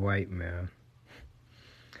angry white man.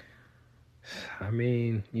 I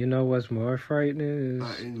mean, you know what's more frightening An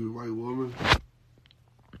is angry white woman.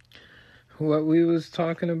 what we was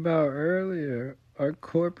talking about earlier. Our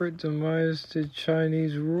corporate demise to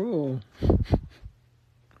Chinese rule.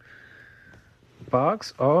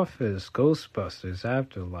 Box office Ghostbusters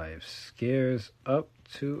Afterlife scares up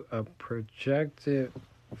to a projected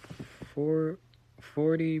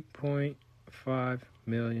 40.5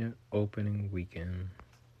 million opening weekend.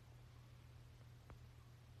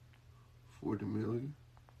 40 million.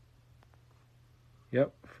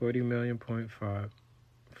 Yep,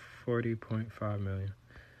 40.5 million.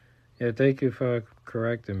 Yeah, thank you for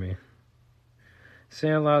correcting me.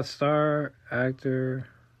 Sandlot star actor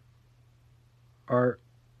Art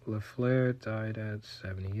LaFleur died at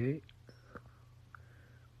 78.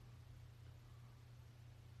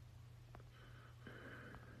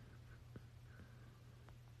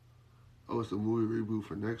 Oh, it's a movie reboot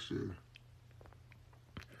for next year.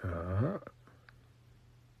 Uh-huh.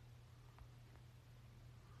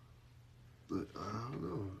 But I don't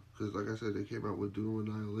know. Because, like I said, they came out with Doom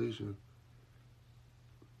Annihilation.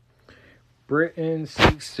 Britain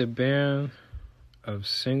seeks to ban of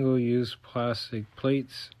single-use plastic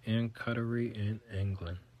plates and cutlery in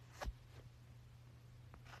England.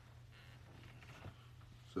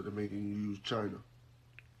 So they're making you use China.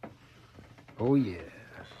 Oh, yeah.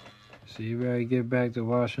 So you better get back to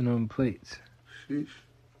washing them plates. Sheesh.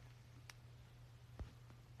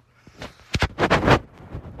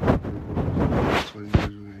 20 years we're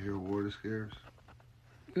gonna hear water scares.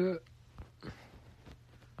 Yeah.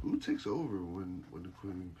 Who takes over when the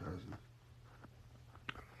queen passes?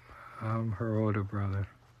 Her older brother.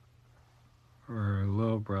 Or her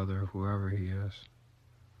little brother, whoever he is.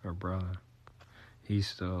 Her brother. He's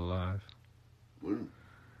still alive. Wouldn't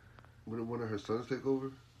one of her sons take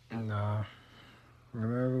over? Nah.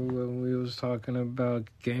 Remember when we was talking about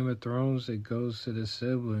Game of Thrones? It goes to the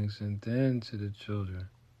siblings and then to the children.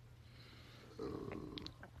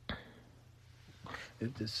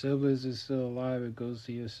 If the siblings is still alive, it goes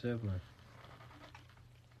to your sibling.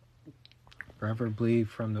 Preferably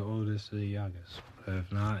from the oldest to the youngest. But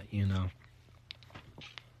if not, you know.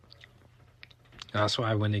 That's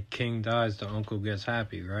why when the king dies, the uncle gets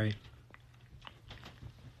happy, right?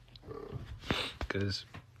 Because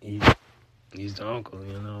he's the uncle,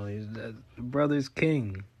 you know. He's the brother's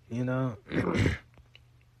king, you know.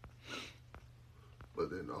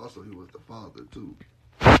 But then also he was the father too.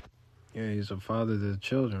 Yeah, he's the father of the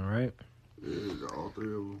children, right? Yeah, all three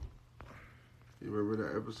of them. You remember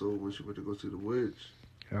that episode when she went to go see the witch?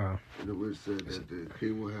 Yeah. And the witch said that the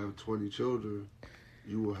king will have 20 children,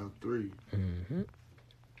 you will have 3. Mm-hmm.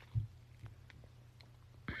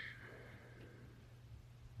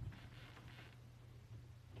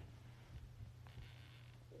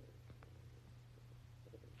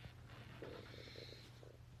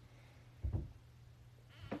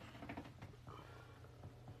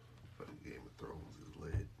 But the Game of Thrones is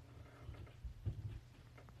lit.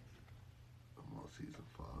 I'm on season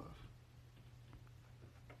 5.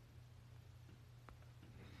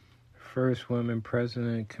 First woman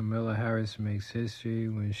president Kamala Harris makes history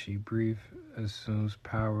when she briefly assumes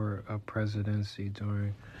power of presidency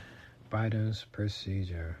during Biden's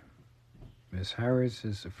procedure. Ms. Harris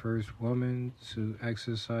is the first woman to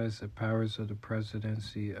exercise the powers of the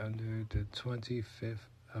presidency under the 25th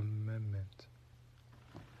Amendment.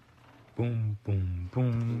 Boom, boom,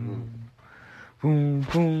 boom. Boom,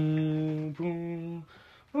 boom, boom,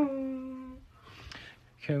 boom.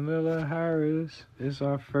 Kamala Harris is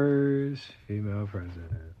our first female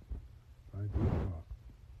president. By default.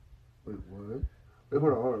 Wait, what? Wait,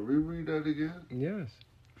 hold on. Reread that again? Yes.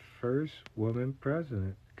 First woman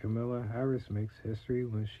president. Kamala Harris makes history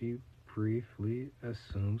when she briefly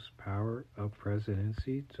assumes power of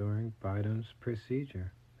presidency during Biden's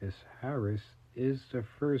procedure. Ms. Harris is the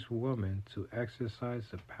first woman to exercise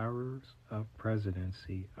the powers of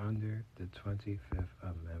presidency under the 25th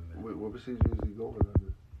Amendment. Wait, what procedure is he going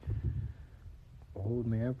under? Old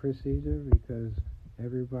man procedure, because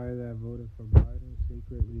everybody that voted for Biden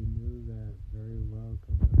secretly knew that very well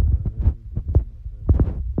Kamala Harris would become a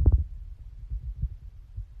president.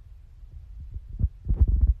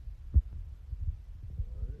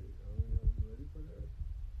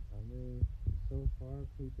 I mean, so far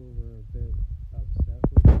people were a bit upset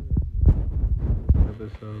with her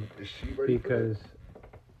episode Is she ready because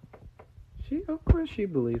of course she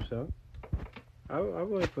believes so. I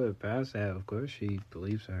wouldn't put it past that. Of course she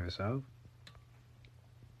believes in herself.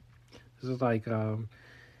 This is like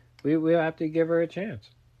we'll have to give her a chance.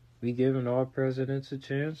 We giving all presidents a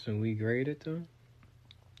chance and we graded them.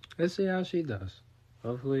 Let's see how she does.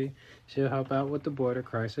 Hopefully she'll help out with the border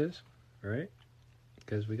crisis, right?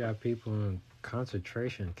 Because we got people in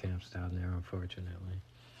concentration camps down there, unfortunately.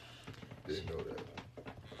 Didn't know that.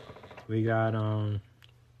 We got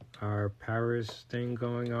our Paris thing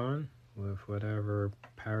going on with whatever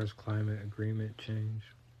Paris Climate Agreement change.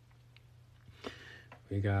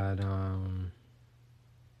 We got our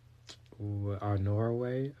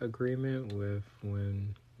Norway agreement with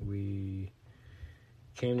when we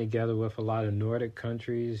came together with a lot of Nordic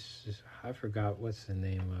countries. I forgot what's the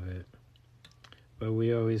name of it. But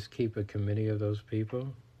we always keep a committee of those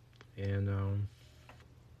people. And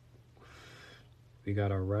we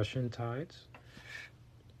got our Russian ties.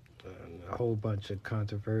 A whole bunch of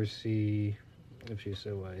controversy. If you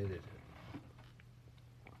say what it is.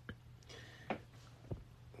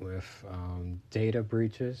 With data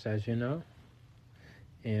breaches, as you know.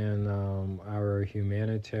 And our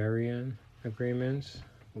humanitarian agreements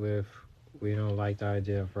with, we don't like the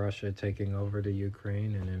idea of Russia taking over the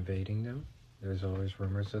Ukraine and invading them. There's always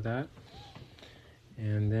rumors of that.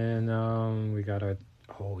 And then we got our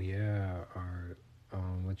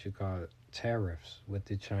tariffs with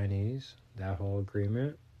the Chinese, that whole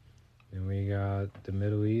agreement. And we got the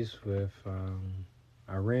Middle East with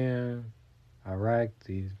Iran, Iraq,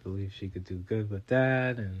 they believe she could do good with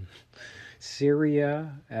that. And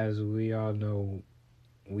Syria, as we all know,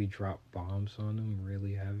 we dropped bombs on them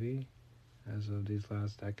really heavy as of these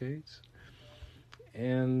last decades.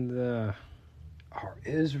 And our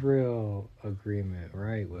Israel agreement,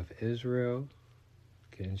 right, with Israel.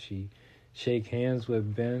 Can she shake hands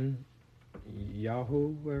with Ben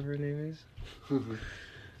Yahoo, whoever her name is?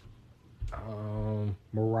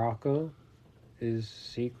 Morocco is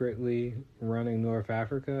secretly running North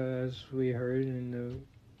Africa, as we heard in the...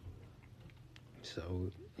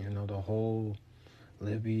 So, the whole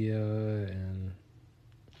Libya and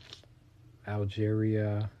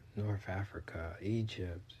Algeria, North Africa,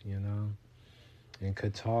 Egypt, and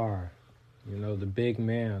Qatar, the big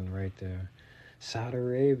man right there. Saudi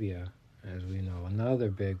Arabia, as we know, another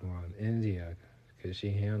big one. India, because she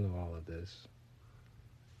handled all of this.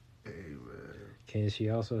 Amen. Can she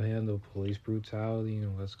also handle police brutality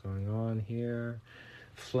and what's going on here?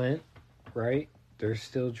 Flint, right? They're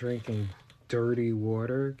still drinking dirty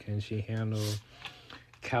water. Can she handle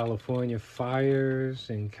California fires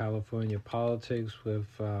and California politics with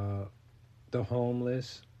the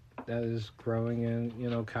homeless that is growing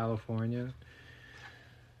in, California?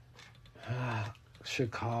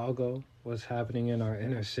 Chicago, what's happening in our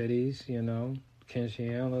inner cities, Can she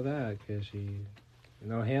handle that? Can she,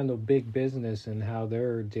 handle big business and how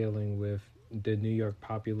they're dealing with the New York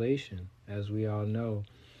population? As we all know,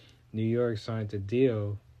 New York signed a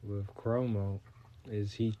deal with Cuomo.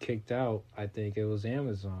 Is he kicked out, I think it was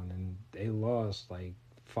Amazon, and they lost like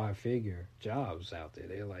 5-figure jobs out there.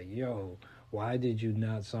 They're like, yo, why did you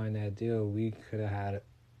not sign that deal? We could have had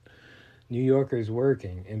New Yorkers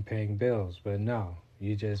working and paying bills, but no,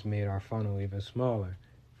 you just made our funnel even smaller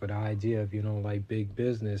for the idea of you don't like big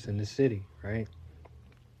business in the city, right?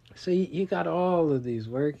 So you got all of these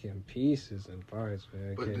working pieces and parts,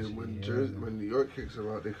 man. But then when New York kicks them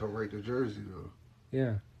out, they come right to Jersey, though.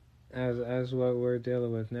 Yeah, as what we're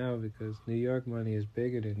dealing with now, because New York money is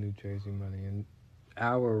bigger than New Jersey money, and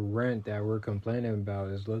our rent that we're complaining about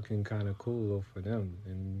is looking kind of cool for them,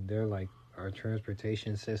 and they're like our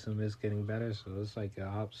transportation system is getting better, so it's like a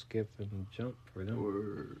hop, skip, and jump for them.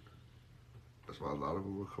 Word. That's why a lot of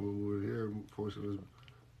them are coming over here, forcing us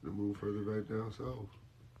to move further back down south.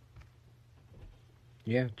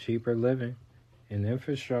 Yeah, cheaper living. And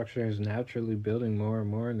infrastructure is naturally building more and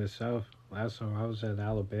more in the South. Last time I was at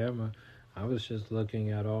Alabama, I was just looking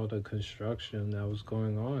at all the construction that was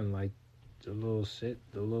going on. Like the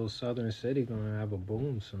little southern city going to have a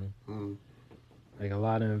boom soon. Mm. Like a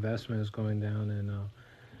lot of investment is going down in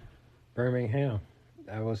Birmingham.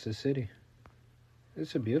 That was the city.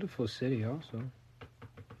 It's a beautiful city also.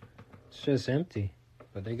 It's just empty,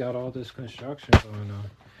 but they got all this construction going on.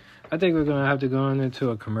 I think we're going to have to go into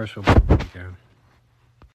a commercial break again.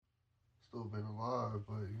 Still been alive,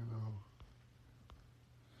 but you know,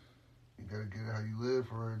 you gotta get it how you live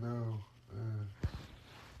for right now.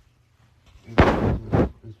 You know,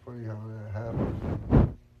 it's funny how that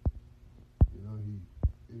happened. You know,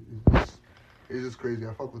 it's just crazy.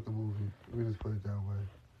 I fuck with the movie. Let me just put it that way.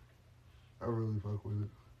 I really fuck with it.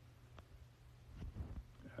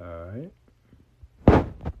 Alright.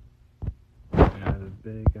 Had a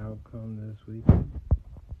big outcome this week.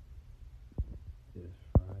 This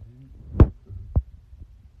Friday.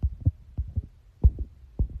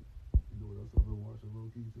 You know what else I've been watching low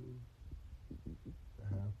key too? The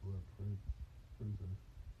Half-Blood Prince.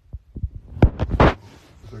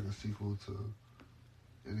 It's like a sequel to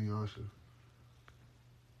Inuyasha.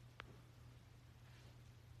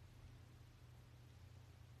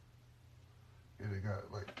 And it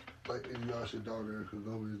got like Inuyasha down there,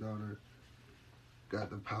 Kagome's down there, got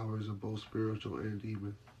the powers of both spiritual and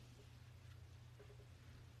demon.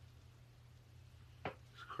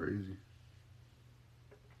 It's crazy.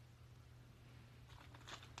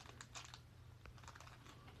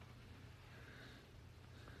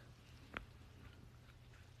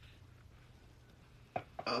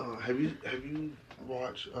 Have you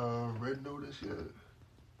watched Red Notice yet?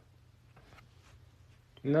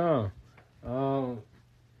 No.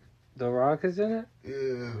 The Rock is in it?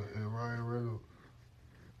 Yeah, and Ryan Reynolds.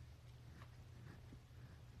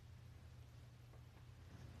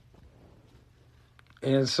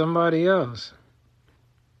 And somebody else.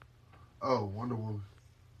 Oh, Wonder Woman.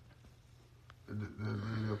 The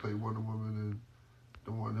lady that played Wonder Woman and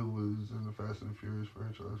the one who was in the Fast and the Furious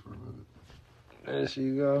franchise for a minute. There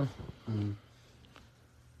she go. Mm.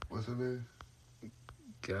 What's her name?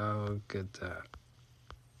 Gal Gadot.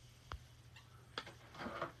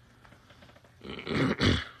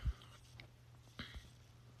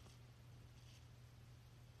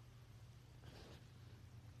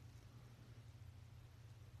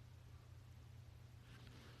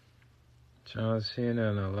 John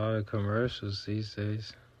Cena in a lot of commercials these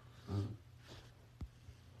days.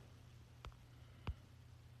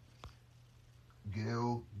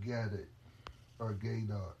 Gail Gadot. Or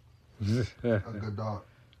Gadot. Gadot.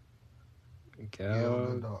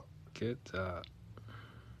 Gal Gadot.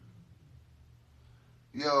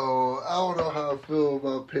 Yo, I don't know how I feel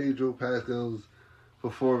about Pedro Pascal's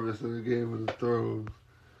performance in the Game of the Thrones.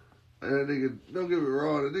 And that nigga, don't get me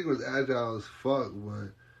wrong, that nigga was agile as fuck,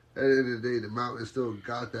 but at the end of the day, the mountain still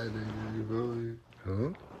got that nigga, you feel me?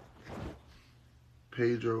 Who?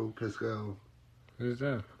 Pedro Pascal. Who's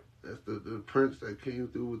that? That's the prince that came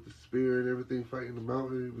through with the spear and everything, fighting the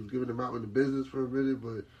mountain. He was giving the mountain the business for a minute,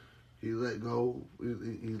 but he let go.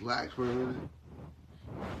 He laxed for a minute.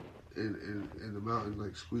 And the mountain,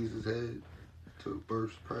 like, squeezed his head to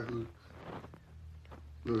burst practically.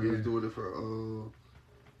 No, he was doing it for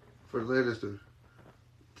Lannister.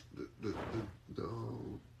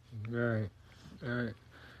 Right.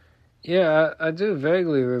 Yeah, I do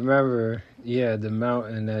vaguely remember, the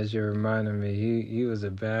mountain as you reminded me. He was a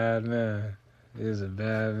bad man. He was a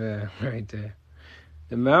bad man right there.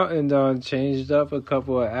 The mountain done changed up a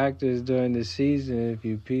couple of actors during the season if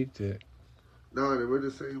you peeped it. No, they were the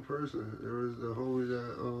same person. There was the homie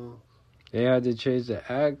that, They had to change the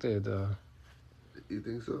actor though. You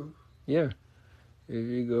think so? Yeah. If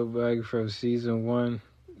you go back from season 1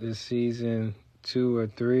 to season 2 or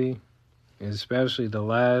 3, and especially the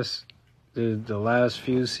last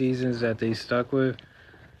few seasons that they stuck with,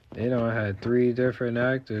 they done had 3 different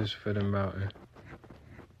actors for the mountain.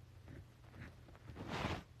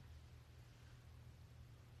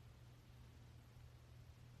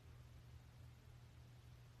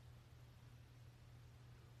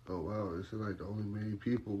 Oh wow, it seemed like the only main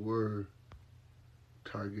people were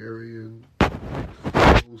Targaryen,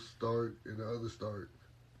 Stark, and the other Stark.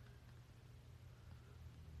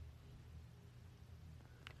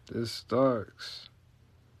 The Starks.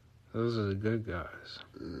 Those are the good guys.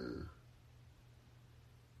 Yeah.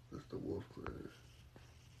 That's the Wolf Clan.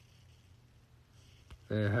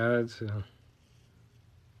 They had to.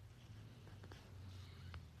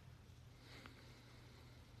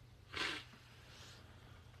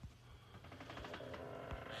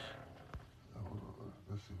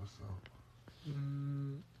 Let's see what's up.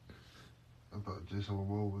 I thought Jason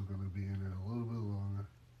Momoa was gonna be in there a little bit longer.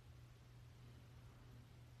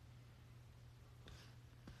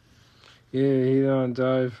 Yeah, he done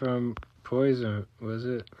died from poison, was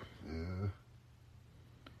it? Yeah.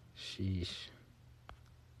 Sheesh.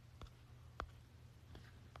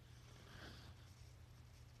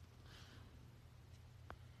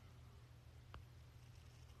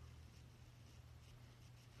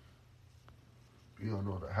 You don't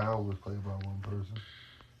know the Howl was played by one person.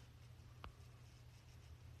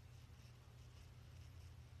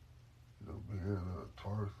 You know, Brianna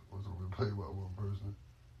Tarth was only played by one person.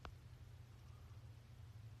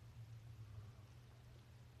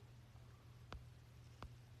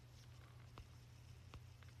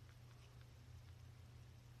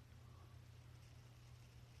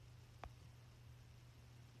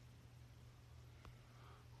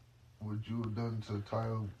 What you have done to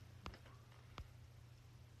Tywin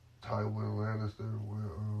Lannister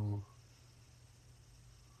when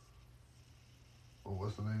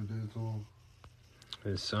what's the name did to him?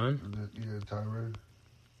 His son? Yeah, Tyrion.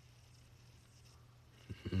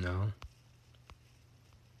 No.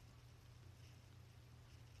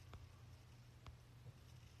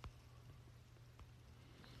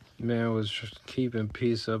 Man was keeping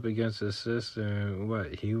peace up against his sister, and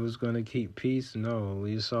what, he was going to keep peace? No,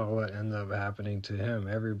 we saw what ended up happening to him.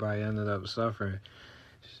 Everybody ended up suffering.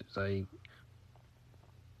 It's like,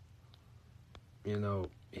 you know,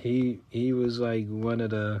 he was like one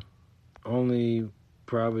of the only,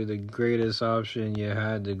 probably the greatest option you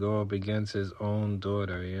had to go up against his own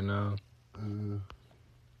daughter, you know?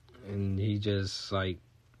 And he just, like,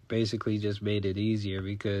 basically just made it easier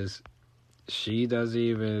because she doesn't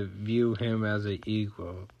even view him as an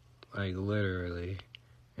equal, like, literally.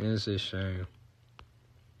 And it's a shame.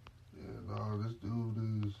 Yeah, no, this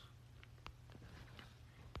dude is...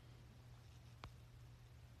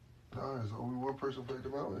 Nah, there's only one person played the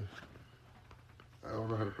mountain. I don't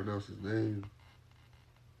know how to pronounce his name.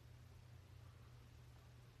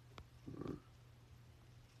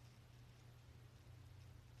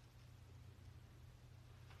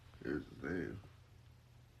 Here's his name.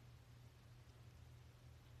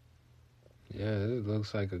 Yeah, it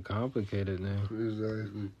looks like a complicated name.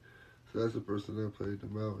 Exactly. So that's the person that played the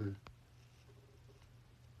mountain.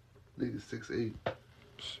 Nigga 6'8".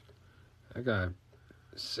 That guy,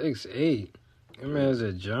 6'8". That man's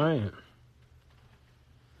a giant.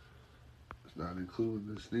 It's not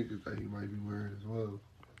including the sneakers that he might be wearing as well.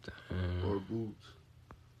 Or boots.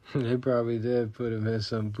 They probably did put him in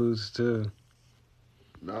some boots too.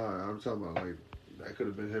 Nah, I'm talking about like, that could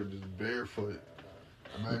have been him just barefoot.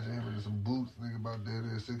 Imagine him in some boots, nigga, about dead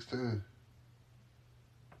at 6'10".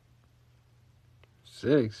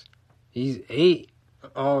 6. He's 8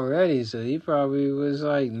 already, so he probably was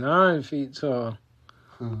like 9 feet tall.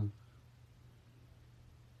 Dude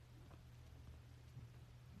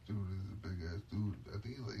is a big ass dude. I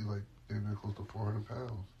think he's like damn near close to 400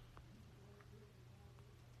 pounds.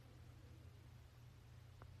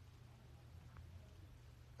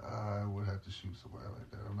 I would have to shoot somebody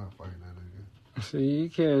like that. I'm not fighting that nigga. See, you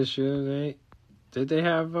can't shoot. Did they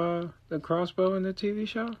have the crossbow in the TV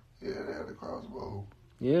show? Yeah, they had a crossbow.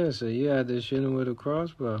 Yeah, so you had to shoot him with a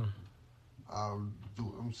crossbow. I'm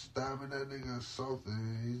stabbing that nigga or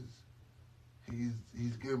something.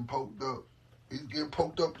 He's getting poked up. He's getting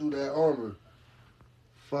poked up through that armor.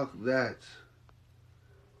 Fuck that.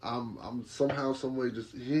 I'm somehow, some way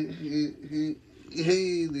just he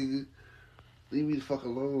nigga. Leave me the fuck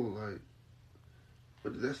alone, like.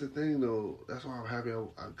 But that's the thing, though. That's why I'm happy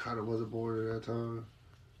I kind of wasn't born at that time.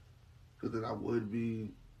 Because then I would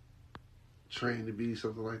be trained to be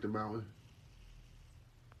something like the mountain.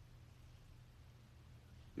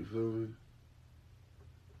 You feel me?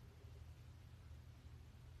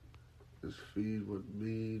 Just feed what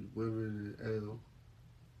need, women, and L.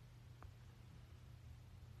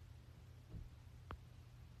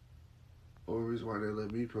 Only reason why they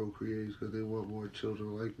let me procreate is because they want more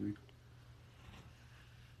children like me.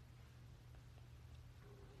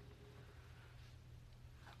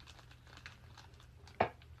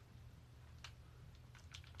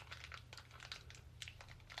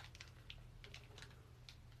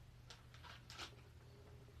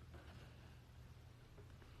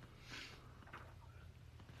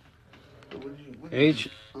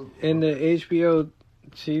 In the HBO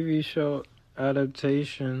TV show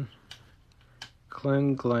adaptation,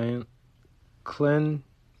 Clem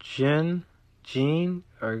Jen Jean,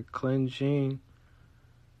 or Clint Jean,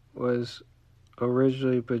 was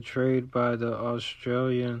originally portrayed by the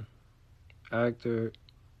Australian actor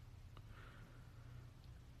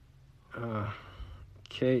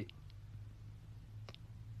Kate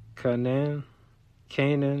Kanan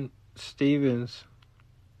Stevens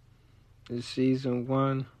in season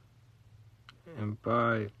 1, and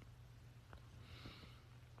by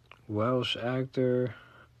Welsh actor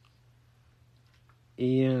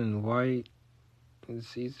Ian White in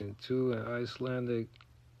season 2, and Icelandic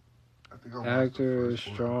I think I watched actor the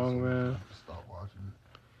first 4 Strongman. episodes. Stop watching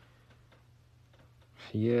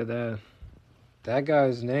it. Yeah, that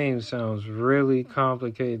guy's name sounds really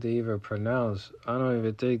complicated to even pronounce. I don't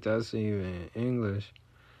even think that's even English.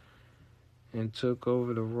 And took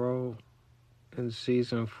over the role in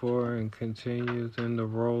season 4 and continued in the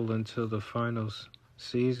role until the final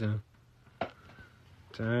season.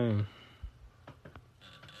 Dang.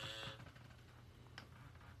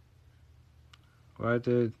 Why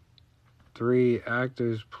did 3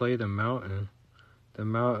 actors play the Mountain? The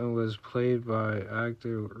Mountain was played by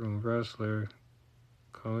actor and wrestler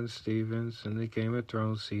Colin Stevens in the Game of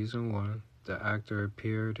Thrones season 1. The actor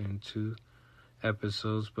appeared in 2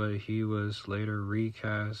 episodes, but he was later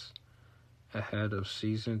recast ahead of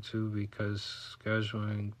season 2 because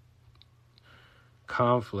scheduling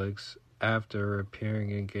conflicts. After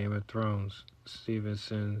appearing in Game of Thrones,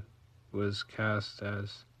 Stevenson was cast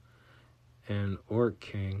as an Orc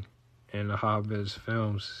King in the Hobbit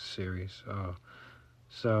films series.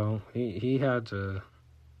 So he had to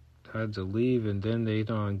leave, and then they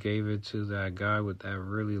gave it to that guy with that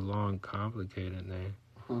really long, complicated name.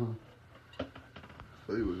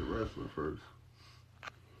 So he was a wrestler first.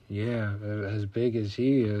 Yeah, as big as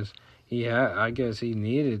he is, I guess he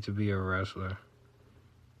needed to be a wrestler.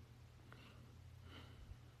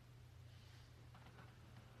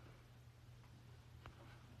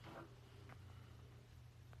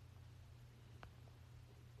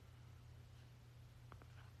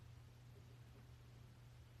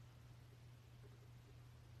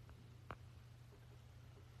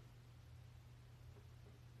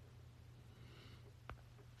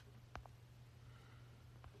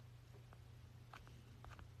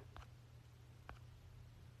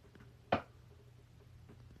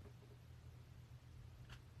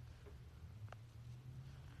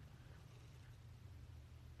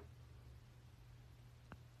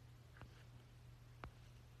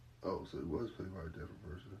 Oh, so he was played by a different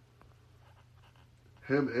person.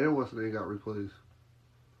 Him and what's the name got replaced.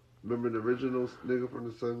 Remember the original nigga from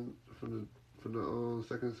the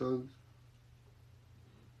Second Sons?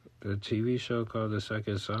 The TV show called The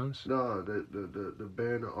Second Sons? No, the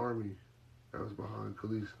band, the army that was behind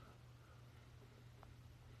Khalees.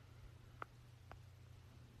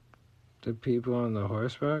 The people on the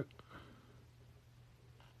horseback?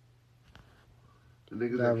 The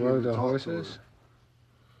niggas That came rode and the talked to her. horses?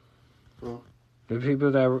 Huh? The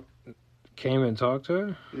people that came and talked to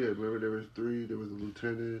her? Yeah, remember there was 3. There was a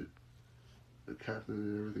lieutenant, the captain,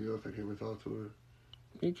 and everything else that came and talked to her.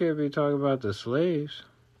 You can't be talking about the slaves.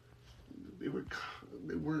 They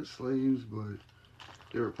weren't slaves, but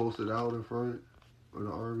they were posted out in front of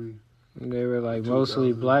the army. They were like 2000.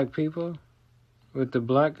 mostly black people with the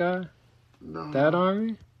black guy? No, That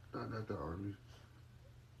army? not the army.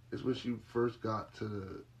 It's when she first got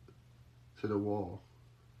to the wall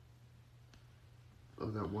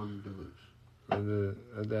of that one village.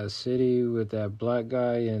 Of that city with that black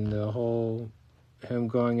guy and the whole, him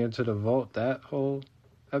going into the vault, that whole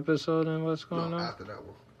episode and what's going No, on? after that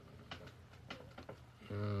one.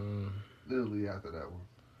 Literally after that one.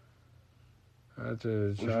 I have to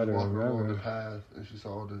When try she to was walking along the remember. path and she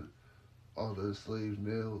saw all the slaves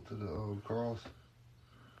nailed to the cross.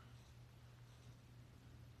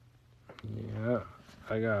 Yeah,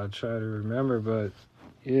 I gotta try to remember, but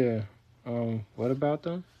yeah. What about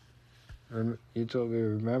them? You told me to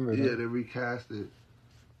remember Yeah, them. they recasted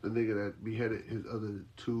the nigga that beheaded his other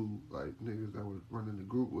 2 like niggas that was running the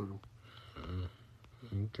group with him.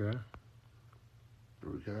 Okay. They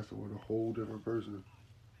recasted with a whole different person,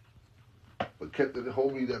 but kept the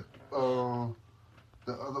homie that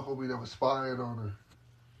the other homie that was spying on her,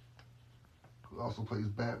 who also plays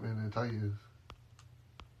Batman and Titans.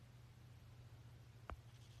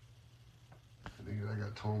 The nigga that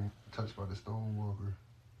got touched by the Stonewalker.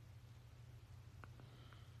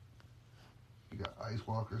 You got Ice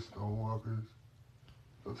Walkers, Stonewalkers.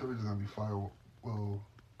 Don't tell me there's gonna be fire. Well,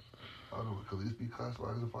 I don't know. Could these be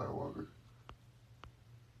classified as a firewalker?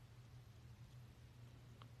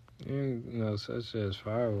 Such as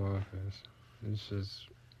firewalkers. It's just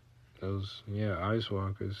those, ice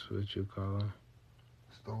walkers, what you call them.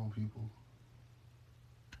 Stone people.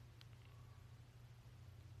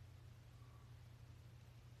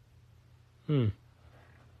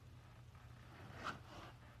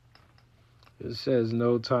 It says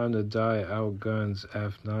No Time to Die outguns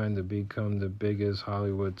F9 to become the biggest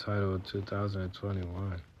Hollywood title of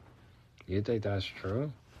 2021. You think that's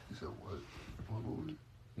true? You said what? What movie?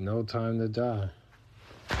 No Time to Die.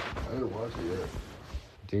 I didn't watch it yet.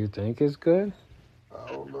 Do you think it's good?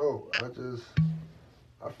 I don't know.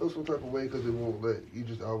 I feel some type of way because it won't let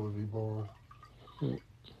Idris Elba be born.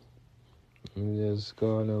 I'm just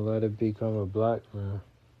going to let it become a black man.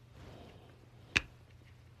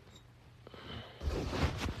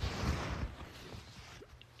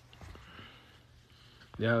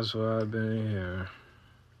 That's what I've been hearing.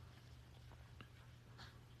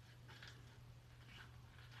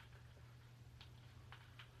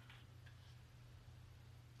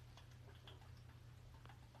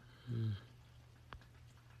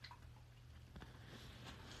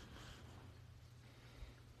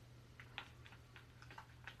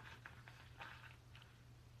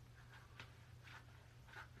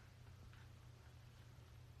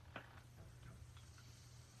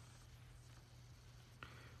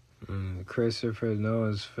 Christopher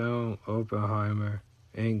Nolan's film Oppenheimer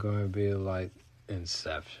ain't going to be like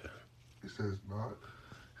Inception. He says not.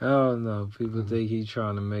 I don't know. People think he's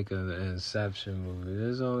trying to make an Inception movie.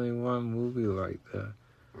 There's only one movie like that.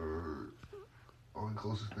 Only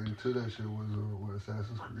closest thing to that shit was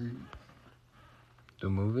Assassin's Creed. The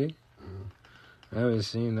movie? I haven't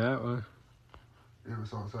seen that one. You ever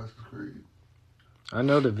saw Assassin's Creed? I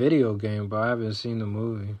know the video game, but I haven't seen the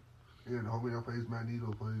movie. Yeah, the homie that plays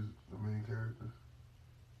Magneto plays the main character.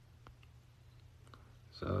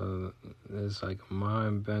 So it's like a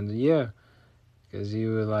mind bender. Yeah. Because he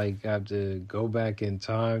would like have to go back in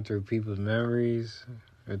time through people's memories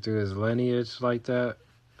or through his lineage like that.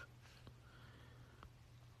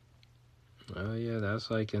 Oh yeah, that's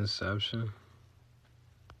like Inception.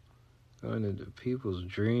 Going into people's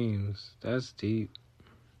dreams. That's deep.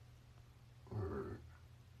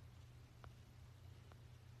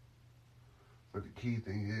 But the key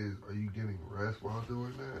thing is, are you getting rest while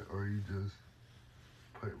doing that, or are you just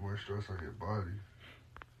putting more stress on your body?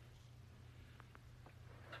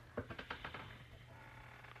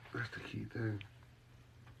 That's the key thing.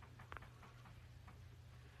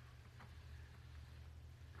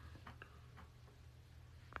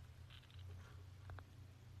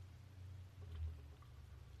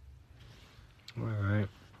 All right.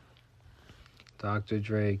 Dr.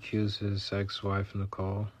 Dre accused his ex-wife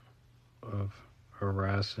Nicole of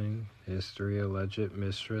harassing his three alleged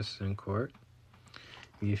mistress in court,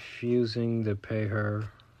 refusing to pay her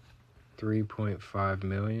 $3.5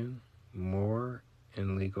 million more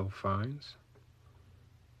in legal fines.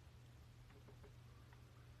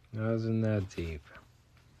 Now, isn't that deep?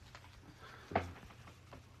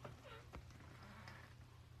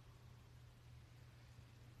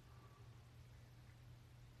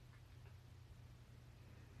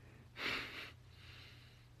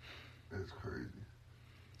 That's crazy.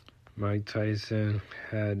 Mike Tyson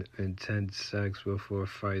had intense sex before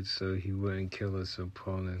fights so he wouldn't kill his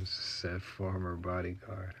opponents, said former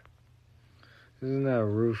bodyguard. Isn't that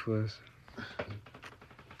ruthless?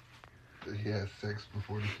 He had sex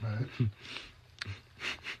before this match.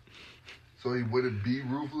 So he wouldn't be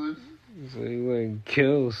ruthless? So he wouldn't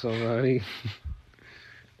kill somebody.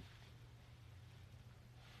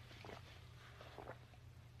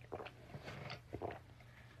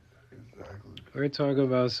 Exactly. We're talking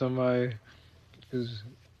about somebody who's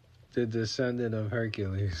the descendant of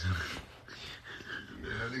Hercules. Yeah,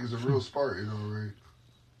 that nigga's a real Spartan, alright.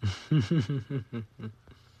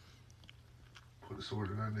 Put a sword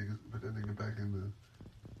in that nigga, put that nigga back in the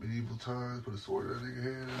medieval times, put a sword in that nigga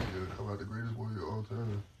hand, and come out the greatest warrior of all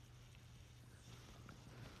time.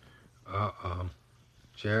 Uh-oh.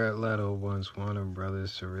 Jared Leto wants Warner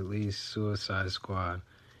Brothers to release Suicide Squad.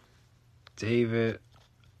 David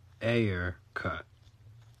Ayer cut.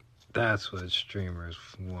 That's what streamers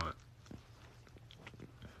want.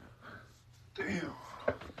 Damn.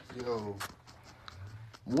 Yo.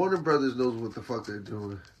 Warner Brothers knows what the fuck they're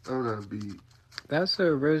doing. I don't know how to beat. That's the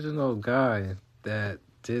original guy that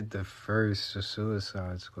did the first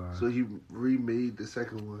Suicide Squad. So he remade the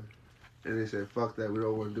second one. And they said, fuck that, we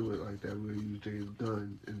don't want to do it like that. We're going to use James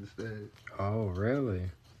Gunn instead. Oh,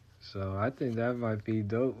 really? So I think that might be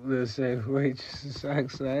dope the same way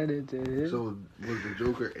Zack Snyder did it. So was the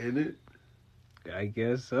Joker in it? I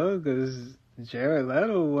guess so, because Jared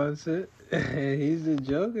Leto wants it. And he's the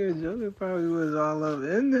Joker. Joker probably was all up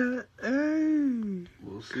in that. Hey.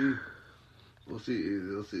 We'll see. We'll see.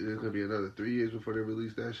 They'll see. There's going to be another 3 years before they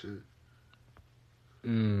release that shit.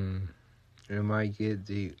 It might get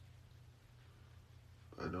deep.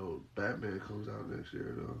 I know Batman comes out next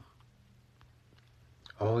year though.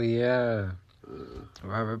 Oh yeah, Uh,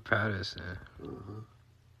 Robert Pattinson. uh-huh.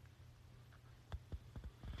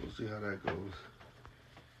 We'll see how that goes.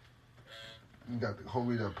 You got the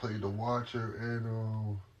homie that played the Watcher, and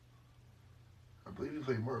I believe he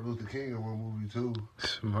played Martin Luther King in one movie too.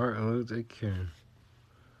 Martin Luther King.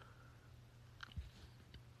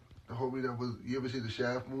 The homie that was, you ever see the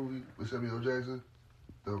Shaft movie with Samuel L. Jackson?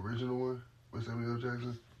 The original one with Samuel L.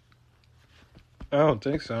 Jackson? I don't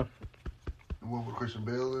think so. The one with Christian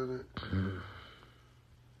Bale in it?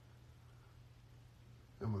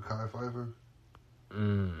 And Mekhi Phifer?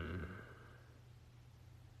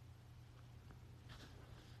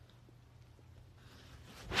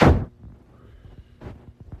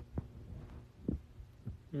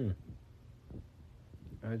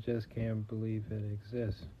 I just can't believe it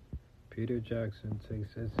exists. Peter Jackson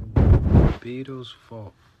takes this in Beatles'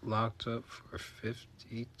 fault. Locked up for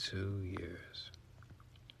 52 years.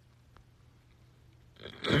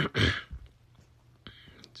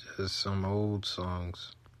 Just some old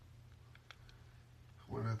songs.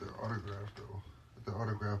 What at their autograph though? At the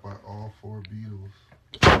autograph by all 4 Beatles.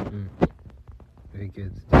 It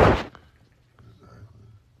gets deep. Exactly.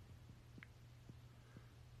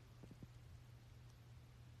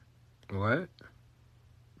 What?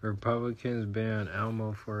 Republicans ban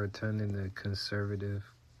Elmo for attending the conservative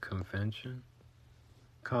conference?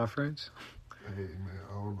 Hey man,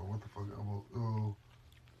 I don't know what the fuck Elmo.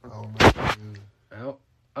 I don't know.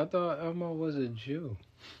 I thought Elmo was a Jew.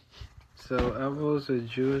 So Elmo's a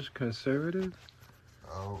Jewish conservative?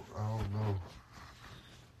 I don't know.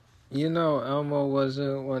 You know, Elmo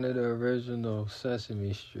wasn't one of the original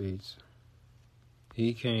Sesame Streets.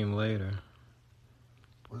 He came later.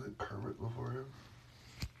 Was it Kermit before him?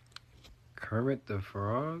 Kermit the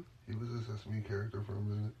Frog? He was a Sesame character for a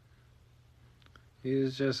minute. He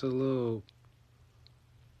was just a little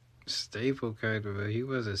staple character, but he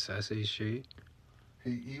was a Sesame Street.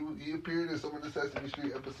 He appeared in some of the Sesame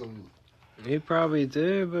Street episodes. He probably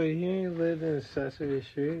did, but he ain't lived in Sesame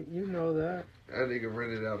Street. You know that. That nigga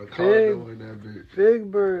rented out a condo in that bitch. Big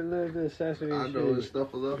Bird lived in Sesame Street. I know his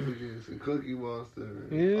Snuffleupagus and Cookie Monster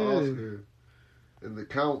and Yeah. Oscar. And the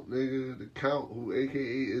Count, nigga. The Count, who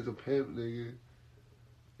AKA is a pimp, nigga.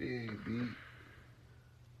 He ain't beat.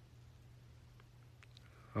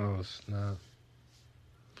 Oh, snap.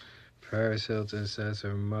 Paris Hilton says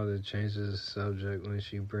her mother changes the subject when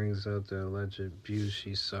she brings up the alleged abuse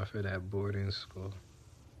she suffered at boarding school.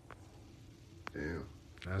 Damn.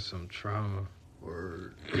 That's some trauma.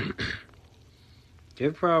 Word. They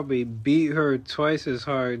probably beat her twice as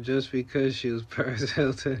hard just because she was Paris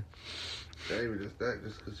Hilton. Not even just that,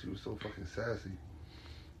 just because she was so fucking sassy.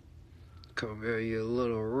 Come here, you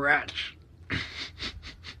little rat.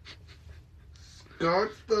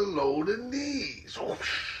 Starts below the knees.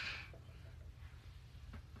 Whoosh.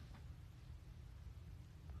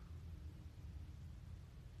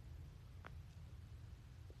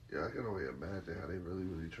 Yeah, I can only imagine how they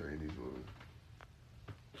really train these women.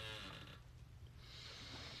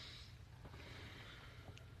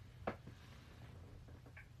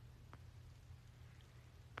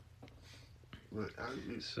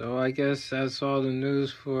 So I guess that's all the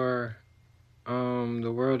news for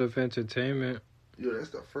the world of entertainment. Yo, that's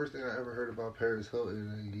the first thing I ever heard about Paris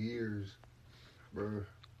Hilton in years, bro.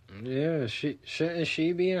 Yeah, shouldn't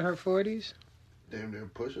she be in her 40s? Damn, they're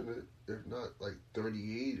pushing it. If not, like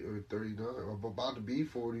 38 or 39, or about to be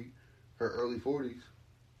 40, her early 40s.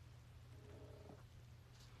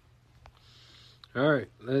 All right,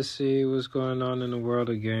 let's see what's going on in the world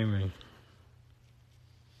of gaming.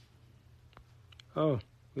 Oh,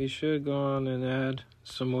 we should go on and add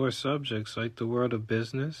some more subjects like the world of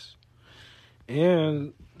business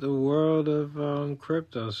and the world of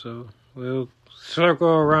crypto. So we'll circle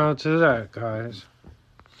around to that, guys.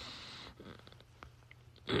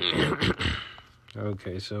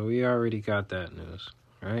 Okay, so we already got that news,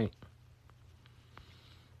 right?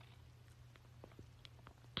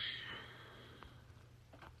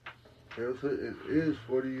 It is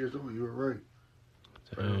 40 years old. You were right.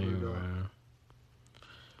 Dang, man.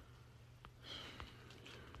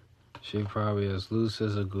 She probably as loose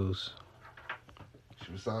as a goose.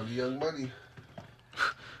 She was signed to Young Money.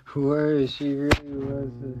 Where she really was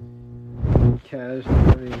a Cash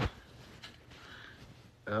Money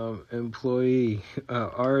employee,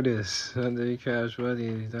 artist under Cash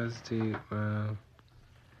Money. That's deep, man.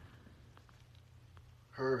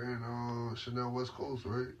 Her and Chanel West Coast,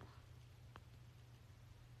 right?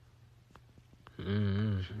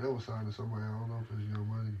 Mm-hmm. Chanel was signed to somebody. I don't know if it's Young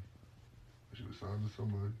Money. But she was signed to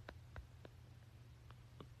somebody.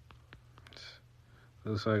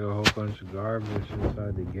 Looks like a whole bunch of garbage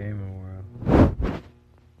inside the gaming world.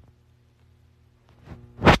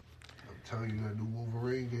 I'm telling you, that new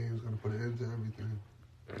Wolverine game is gonna put an end to everything.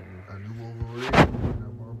 That new Wolverine,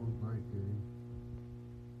 that Marvel's Night game.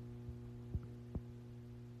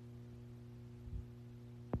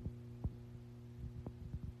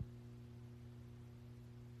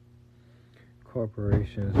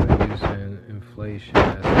 Corporations are using inflation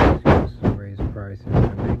as an excuse to raise prices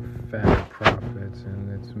and make fat profits, and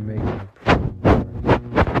it's making a problem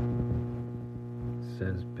worse,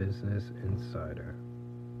 says Business Insider.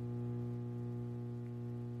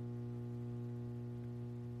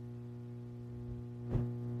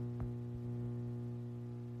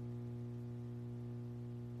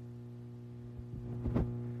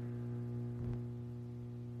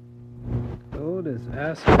 Oldest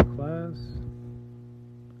asset class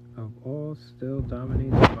of all still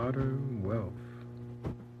dominates modern wealth.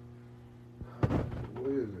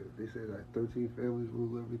 What is it? They say that 13 families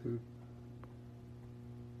rule everything.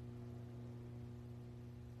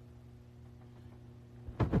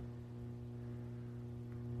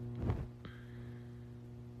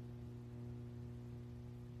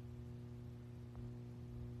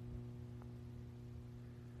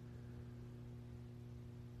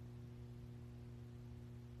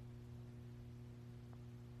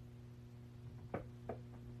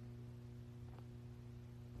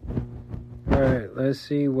 Alright, let's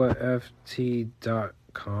see what FT.com,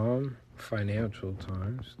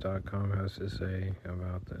 FinancialTimes.com, has to say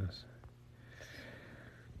about this.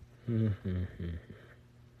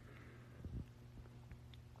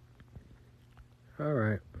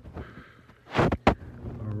 Alright.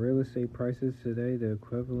 Are real estate prices today the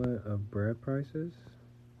equivalent of bread prices?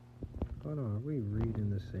 Hold on, are we reading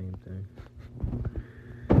the same thing?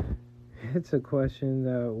 It's a question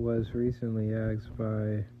that was recently asked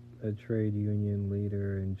by a trade union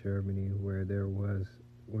leader in Germany where there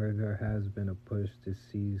has been a push to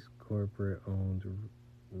seize corporate-owned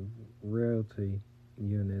realty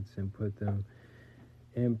units and put them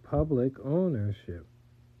in public ownership.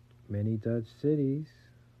 Many Dutch cities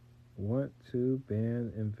want to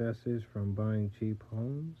ban investors from buying cheap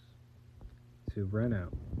homes to rent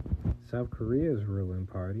out. South Korea's ruling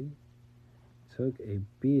party took a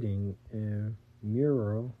beating in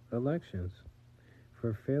mayoral elections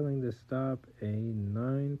for failing to stop a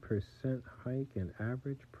 9% hike in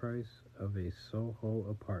average price of a Soho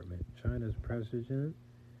apartment. China's President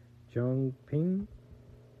Jinping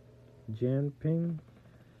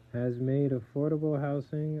has made affordable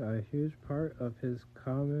housing a huge part of his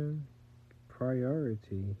common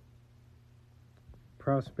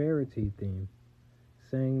prosperity theme,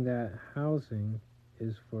 saying that housing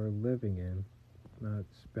is for living in, not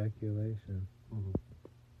speculation.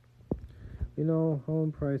 We know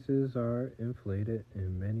home prices are inflated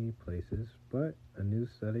in many places, but a new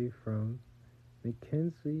study from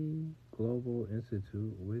McKinsey Global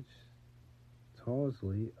Institute, which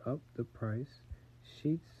totally upped the price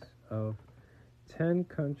sheets of 10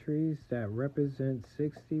 countries that represent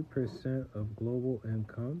 60% of global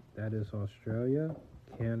income, that is Australia,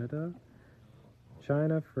 Canada,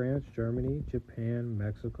 China, France, Germany, Japan,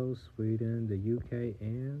 Mexico, Sweden, the UK,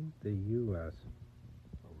 and the US.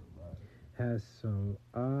 Has some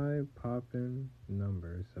eye-popping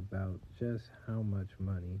numbers about just how much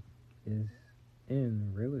money is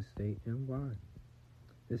in real estate and why.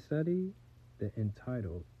 The study,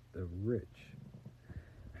 entitled The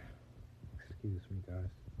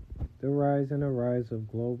Rise and Rise of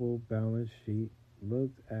Global Balance Sheet,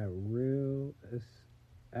 looked at real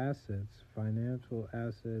assets, financial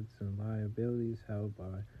assets, and liabilities held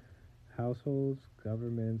by households,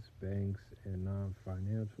 governments, banks, and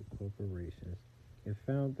non-financial corporations. It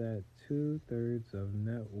found that 2/3 of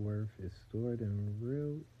net worth is stored in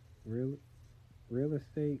real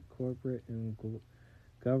estate, corporate and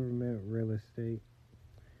government real estate,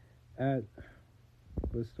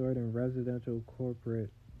 was stored in residential,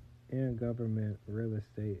 corporate, and government real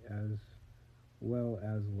estate, as well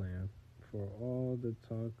as land. For all the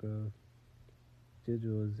talk of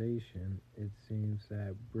digitalization, it seems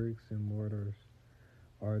that bricks and mortars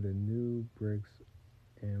are the new bricks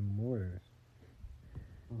and mortars.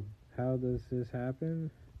 How does this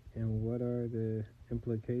happen, and what are the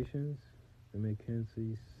implications? The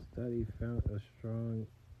McKinsey study found a strong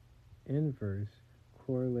inverse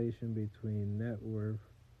correlation between net worth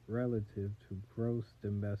relative to gross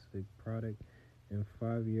domestic product and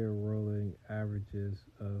 5-year rolling averages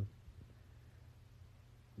of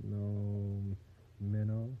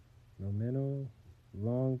nominal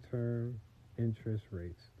long-term interest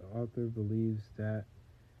rates. The author believes that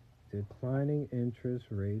declining interest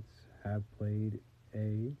rates have played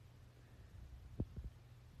a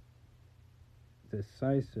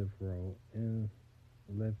decisive role in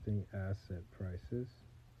lifting asset prices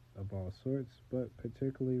of all sorts, but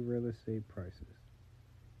particularly real estate prices.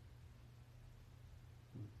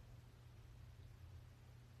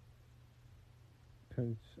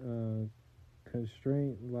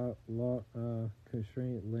 Constraint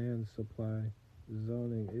land supply,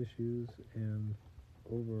 zoning issues, and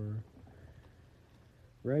over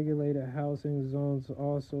regulated housing zones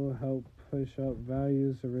also help push up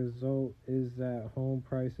values. The result is that home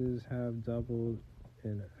prices have doubled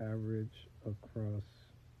in average across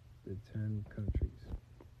the 10 countries.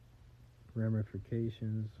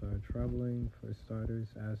 Ramifications are troubling. For starters,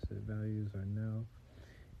 asset values are now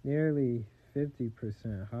nearly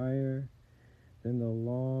 50% higher than the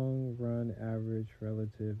long-run average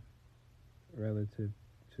relative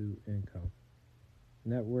to income.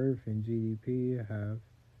 Net worth and GDP have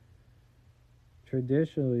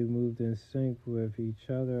traditionally moved in sync with each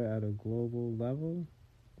other at a global level,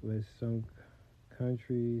 with some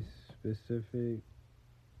country-specific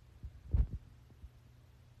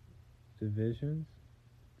divisions.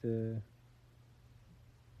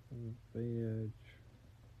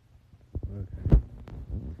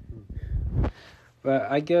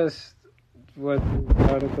 But I guess what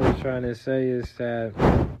the article is trying to say is that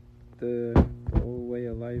the old way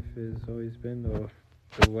of life has always been the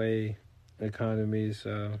way economies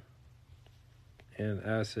and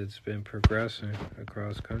assets been progressing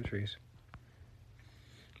across countries.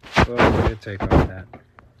 Well, what's your take on that?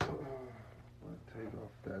 My take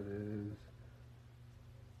off that is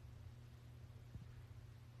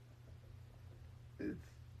it's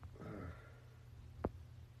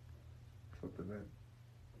something that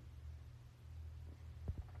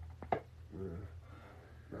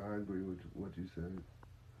I agree with what you said.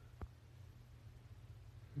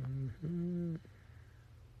 Mm-hmm.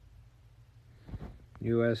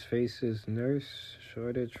 U.S. faces nurse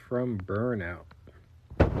shortage from burnout.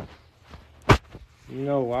 You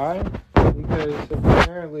know why? Because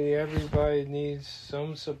apparently everybody needs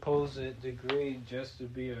some supposed degree just to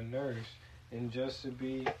be a nurse. And just to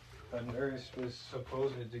be a nurse with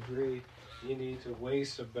supposed degree, you need to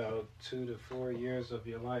waste about 2 to 4 years of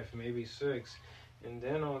your life, maybe 6. And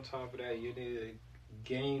then on top of that, you need to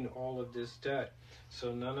gain all of this debt.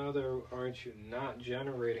 So none other aren't you not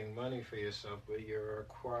generating money for yourself, but you're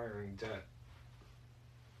acquiring debt.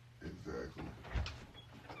 Exactly.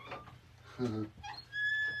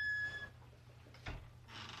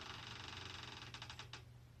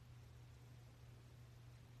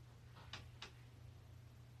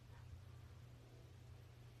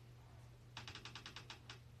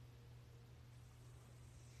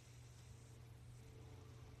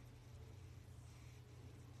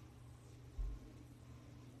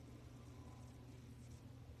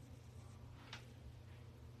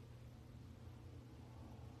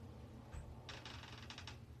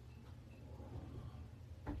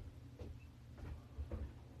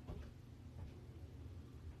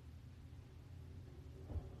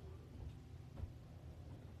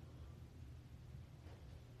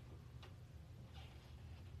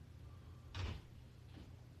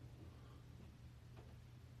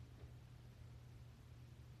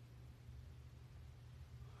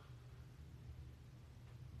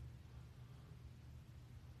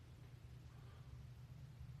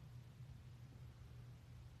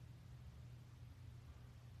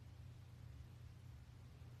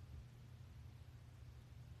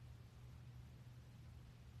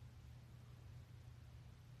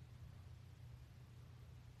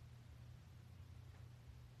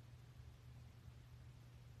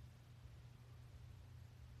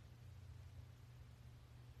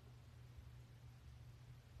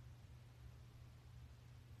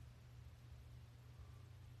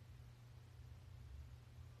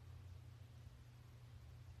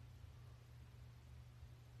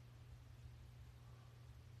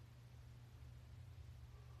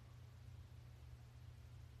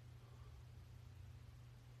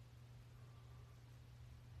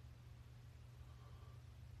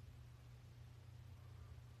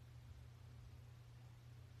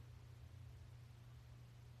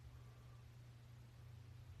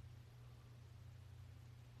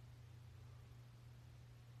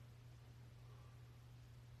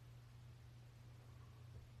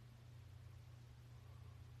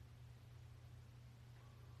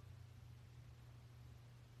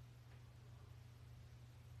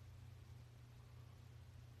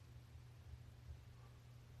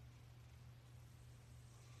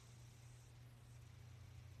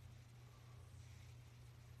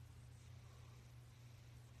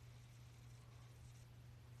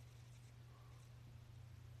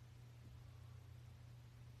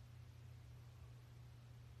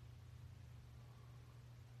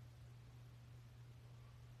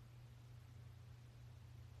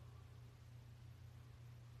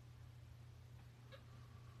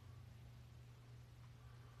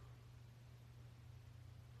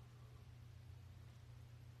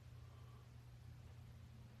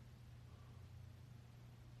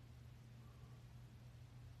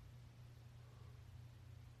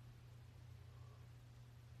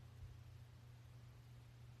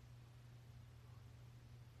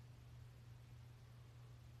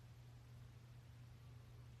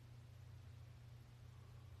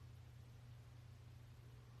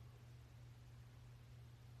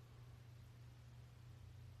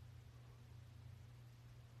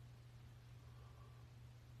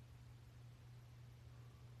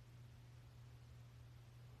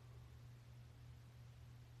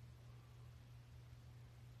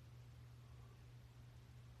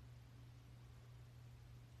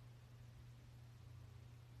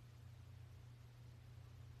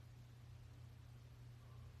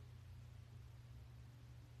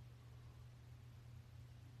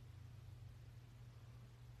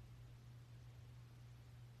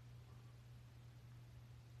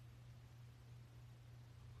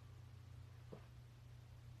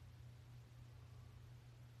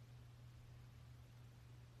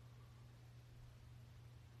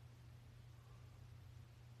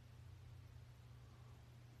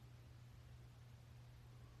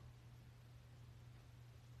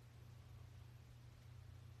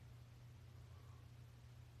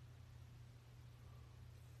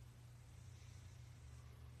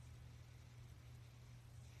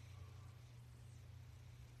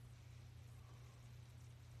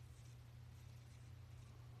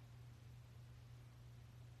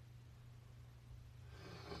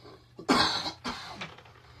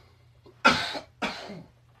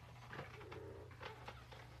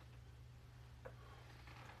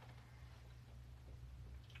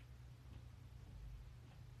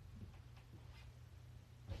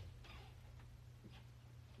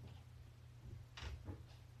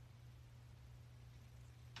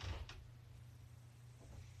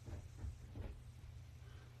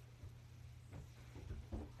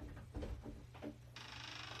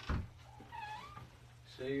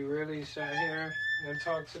 So you really sat here and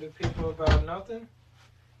talked to the people about nothing?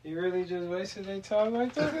 You really just wasted their time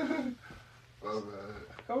like that? My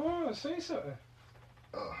bad. Come on, say something.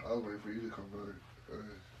 I was waiting for you to come back.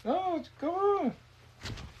 No, come on.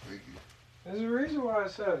 Thank you. There's a reason why I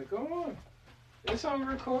said it. Come on. It's on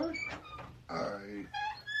record. Alright.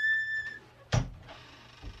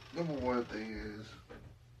 Number one thing is,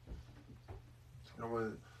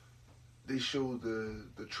 they showed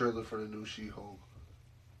the trailer for the new She-Hulk.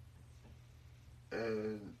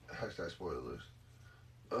 And hashtag spoilers.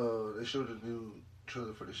 They showed the new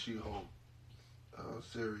trailer for the She-Hulk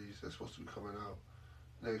series that's supposed to be coming out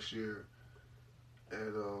next year.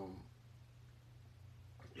 And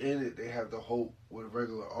in it they have the Hulk with a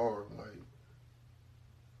regular arm, like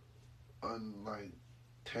unlike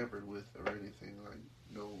tampered with or anything, like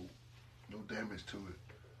no damage to it.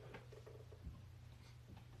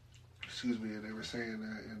 Excuse me. And they were saying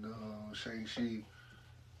that in the Shang-Chi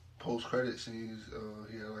post-credit scenes,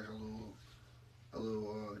 he had like a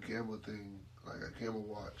little gamma thing, like a gamma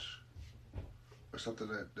watch or something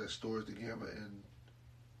that stores the gamma in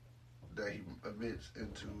that he emits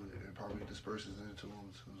into it and probably disperses into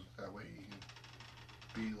him, so that way he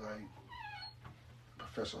can be like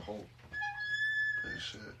Professor Hulk and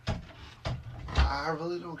shit. I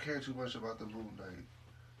really don't care too much about the Moon Knight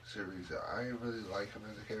series. I ain't really like him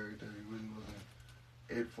as a character. He really wasn't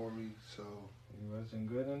it for me, so. He wasn't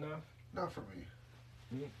good enough? Not for me.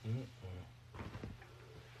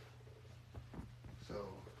 So,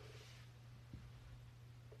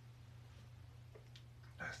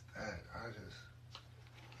 that's that. I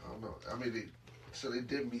don't know. I mean, they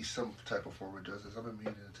did meet some type of form of justice. I've been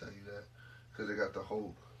meaning to tell you that. Because they got the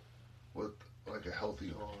Hulk with, like, a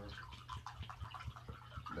healthy arm.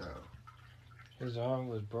 Now. His arm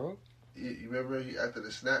was broke? You remember, after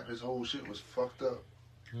the snap, his whole shit was fucked up.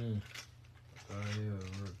 He'll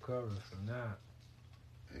recover from that.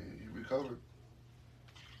 And he recovered.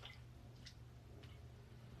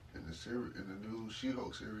 In the new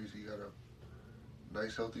She-Hulk series, he got a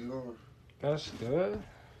nice, healthy arm. That's good.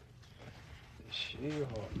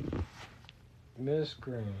 She-Hulk. Miss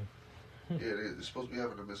Green. Yeah, they're supposed to be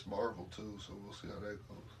having a Miss Marvel, too, so we'll see how that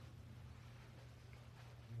goes.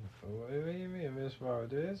 What do you mean, Miss Marvel?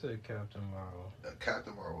 There is a Captain Marvel.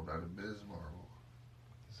 Captain Marvel, not a Ms. Marvel.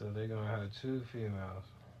 So they're going to have two females.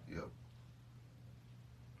 Yep.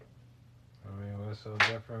 I mean, what's so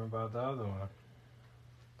different about the other one?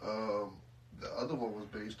 The other one was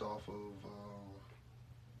based off of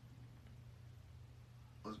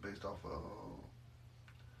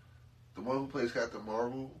the one who plays Captain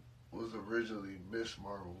Marvel was originally Miss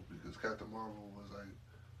Marvel, because Captain Marvel was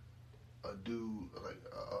like a dude, like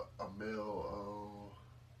a male,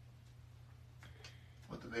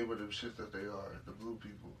 what the name of them shit that they are, the blue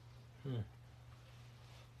people.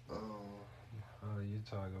 Oh, you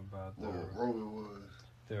talking about what Roman was.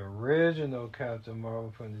 The original Captain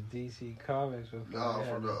Marvel from the DC Comics before they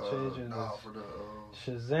had to change into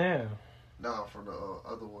Shazam. Nah, from the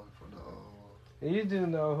other one, from the You do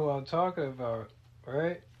know who I'm talking about,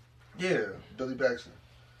 right? Yeah, Billy Baxter.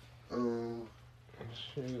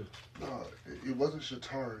 Shoot. No, it wasn't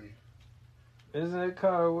Shatari. Isn't it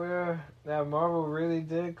called where that Marvel really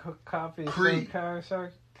did copy Creed. some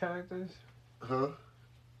characters? Huh?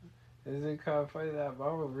 Is it kind of funny that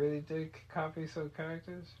Marvel really did copy some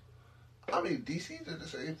characters? I mean, DC did the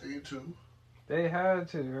same thing too. They had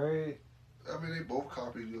to, right? I mean, they both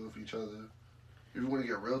copied of each other. If you want to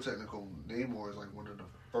get real technical, Namor is like one of the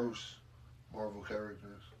first Marvel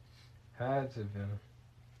characters. Had to be.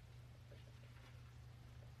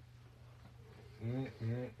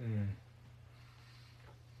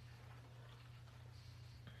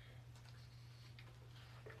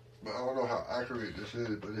 But I don't know how accurate this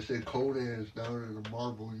is, but they say Conan is down in the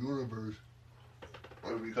Marvel universe.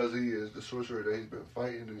 And because he is the sorcerer that he's been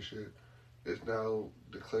fighting and shit, is now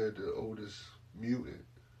declared the oldest mutant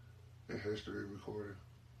in history recorded.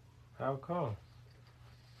 How come?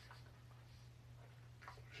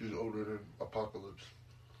 She's older than Apocalypse.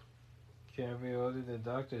 Can't be older than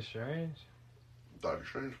Doctor Strange? Doctor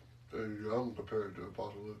Strange is young compared to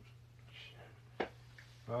Apocalypse.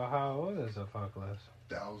 Well, how old is Apocalypse?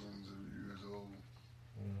 Thousands of years old.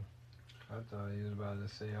 I thought he was about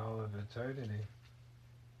to say all of eternity.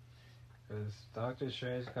 Because Doctor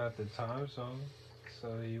Strange got the time zone,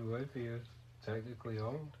 so he would be technically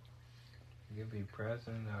old. He could be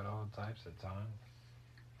present at all types of time.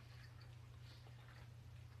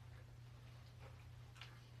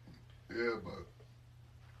 Yeah, but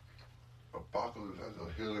Apocalypse has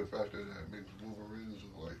a healing factor that makes Wolverines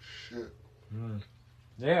look like shit.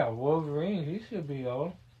 Yeah, Wolverine, he should be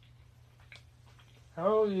old.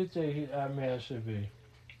 How old do you think that man should be?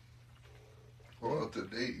 Well, up to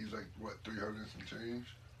date, he's like, what, 300 and change?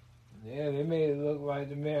 Yeah, they made it look like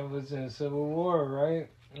the man was in Civil War, right?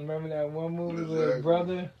 Remember that one movie with his Exactly.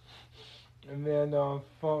 brother? The man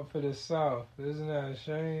fought for the South. Isn't that a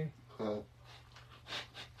shame? Huh?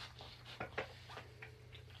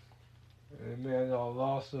 The man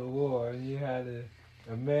lost the war, and you had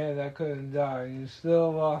a man that couldn't die, and you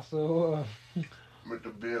still lost the war. Went to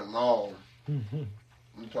Vietnam.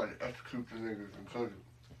 I'm trying to execute the niggas and country.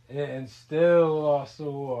 And still lost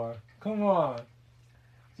the war. Come on.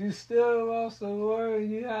 You still lost the war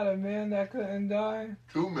and you had a man that couldn't die?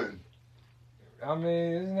 2 men. I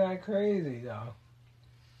mean, isn't that crazy, though?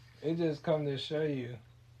 It just come to show you,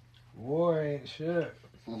 war ain't shit.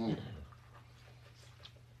 Mm-hmm.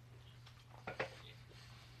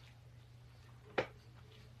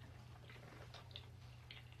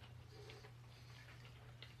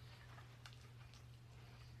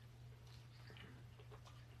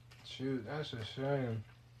 Shoot, that's a shame.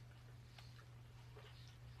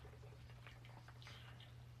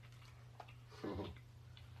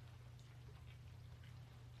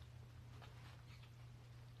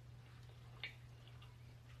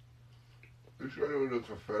 You sure they were the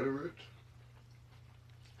Confederates?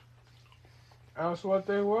 That's what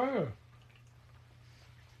they were.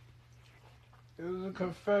 It was the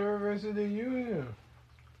Confederates of the Union.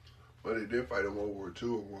 But they did fight in World War II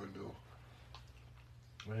and won, though.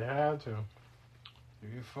 They had to.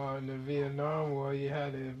 If you fought in the Vietnam War, you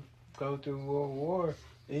had to go through World War.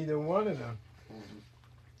 Either one of them. Mm-hmm.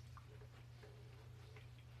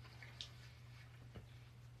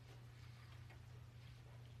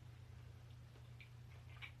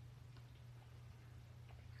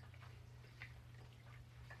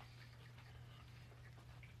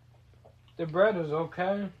 The bread is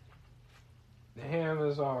okay. The ham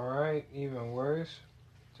is alright, even worse.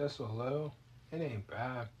 Just a little. It ain't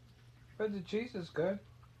bad. But the cheese is good.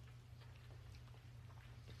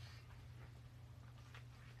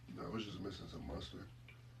 No, I was just missing some mustard.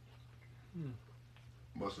 Hmm.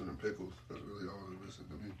 Mustard and pickles. That's really all I was missing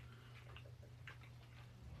to me.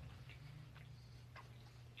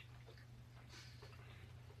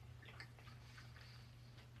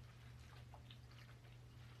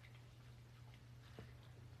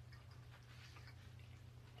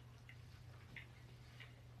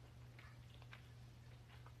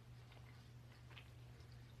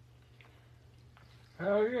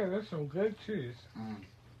 Hell yeah, that's some good cheese. Mm.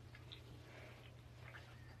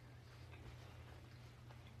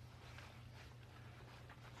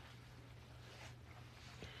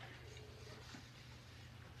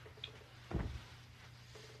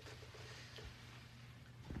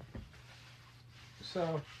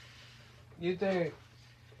 So, you think...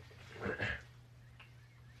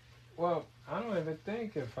 Well, I don't even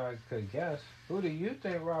think if I could guess. Who do you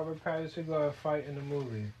think Robert Pattinson gonna fight in the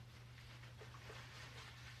movie?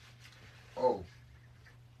 Oh.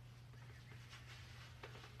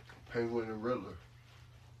 Penguin and Riddler.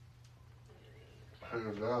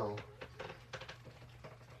 Hands down.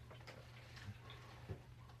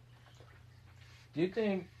 Do you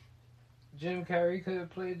think Jim Carrey could have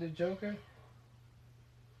played the Joker?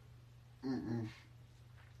 Mm-mm.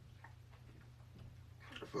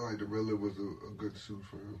 I feel like the Riddler was a good suit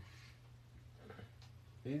for him.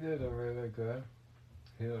 He did a really good.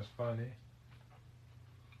 He was funny.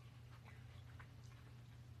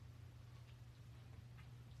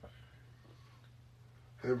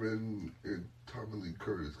 Him and Tommy Lee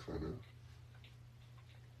Curtis kind of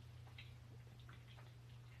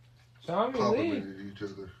Tommy Lee. complimented each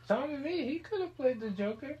other. Tommy Lee, he could have played the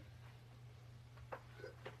Joker.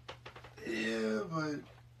 Yeah, but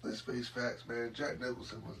let's face facts, man. Jack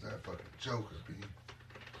Nicholson was that fucking Joker, B.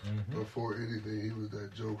 Mm-hmm. Before anything, he was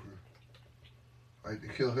that Joker. Like, to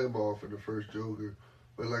kill him off in the first Joker.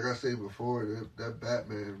 But like I said before, that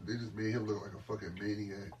Batman, they just made him look like a fucking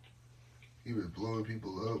maniac. He was blowing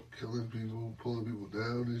people up, killing people, pulling people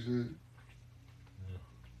down and shit.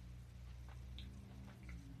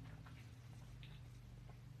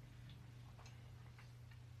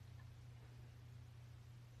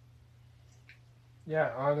 Yeah,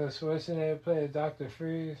 Arnold Schwarzenegger played Dr.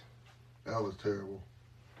 Freeze. That was terrible.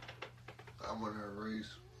 I want to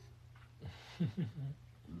erase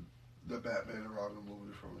the Batman and Robin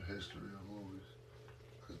movie from the history of movies.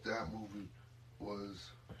 Because that movie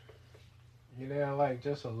was... You didn't like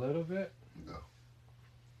just a little bit? No.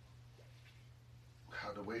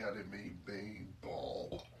 The way how they made Bane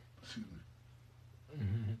ball. Excuse me.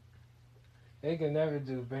 Mm-hmm. They can never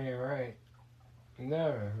do Bane right.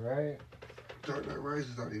 Never, right? Dark Knight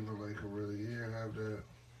Rises not even like a really, yeah, have that.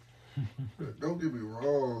 Don't get me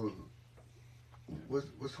wrong. What's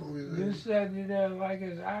homie's name? You said you didn't like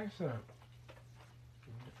his accent.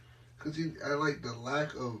 Cause I like the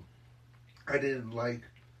lack of. I didn't like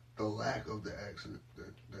the lack of the accent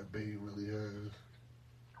that Bane really has.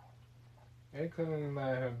 They couldn't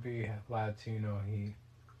let him be Latino.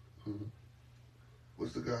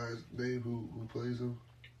 What's the guy's name who plays him?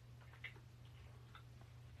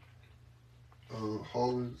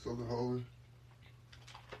 Holland, something Holland.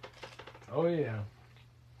 Oh yeah.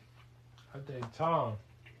 I think Tom.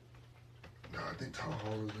 Nah, I think Tom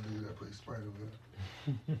Holland's the nigga that plays Spider-Man.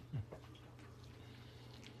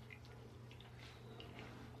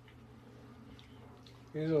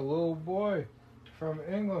 He's a little boy from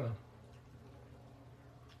England.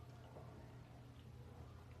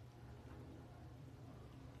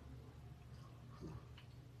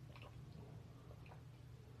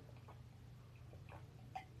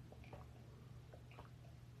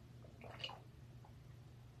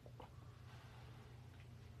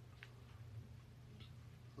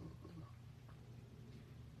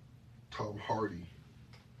 Tom Hardy.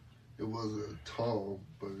 It was a Tom,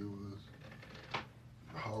 but it was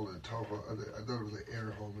Holland. Tom. I thought it was like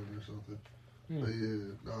Aaron Holland or something. But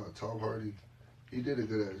yeah, nah, Tom Hardy. He did a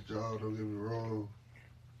good ass job. Don't get me wrong.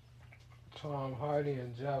 Tom Hardy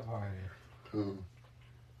and Jeff Hardy. And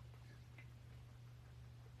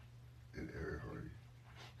Aaron Hardy.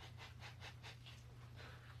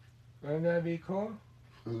 Wouldn't that be cool?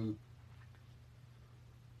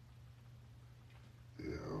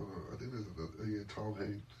 Yeah, I don't know. I think there's another. Yeah, Tom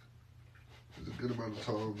Hanks. There's a good amount of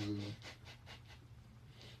Toms in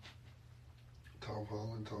Tom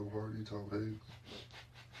Holland, Tom Hardy, Tom Hanks.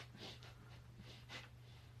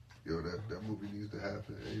 Yo, that movie needs to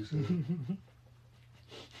happen. ASAP.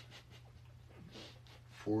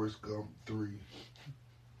 Forrest Gump 3.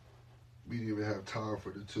 We didn't even have time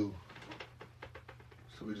for the 2.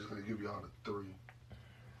 So we're just gonna give y'all the 3.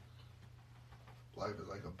 Life is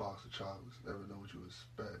like a box of chocolates. Never know what you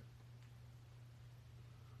expect.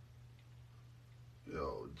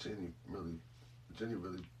 Yo, Jenny really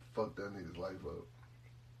fucked that nigga's life up.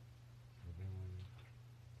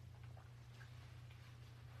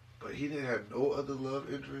 But he didn't have no other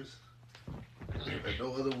love interest. And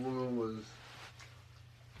no other woman was.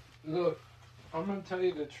 Look, I'm gonna tell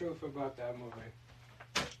you the truth about that movie.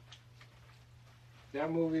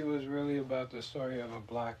 That movie was really about the story of a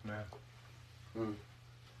black man.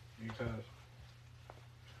 Because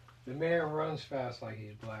the man runs fast like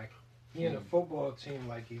he's black. He in a football team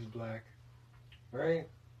like he's black. Right?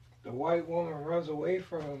 The white woman runs away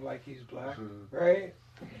from him like he's black. Right?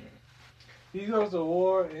 He goes to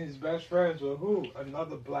war and his best friends with who?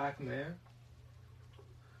 Another black man.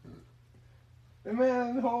 The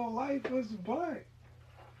man's whole life was black.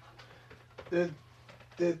 The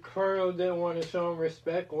colonel didn't want to show him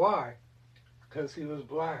respect. Why? Because he was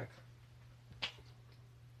black.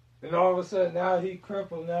 And all of a sudden, now he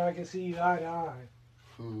crippled. Now I can see eye to eye.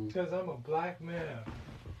 Because I'm a black man.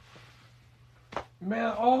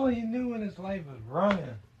 Man, all he knew in his life was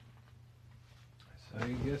running. So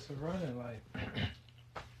he gets to running like...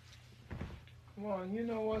 Come on, you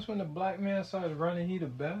know what's when the black man starts running, he the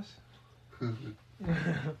best? I'm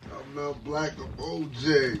not black, I'm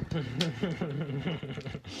OJ.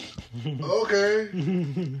 Okay.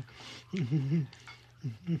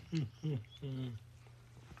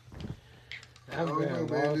 I don't know,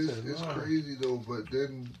 man. It's crazy though, but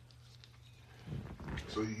then.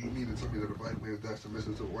 So you mean to tell me that a black man is that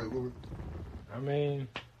submissive to a white woman? I mean,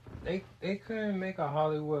 they couldn't make a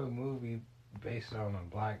Hollywood movie based on a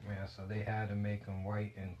black man, so they had to make him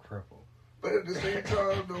white and crippled. But at the same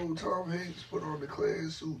time, though, Tom Hanks put on the Klan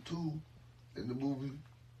suit too in the movie.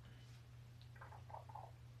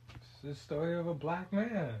 It's the story of a black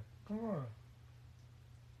man. Come on.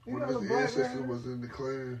 One of his ancestors was in the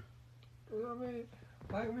Klan. I mean,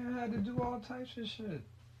 black man had to do all types of shit.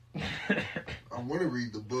 I want to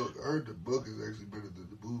read the book. I heard the book is actually better than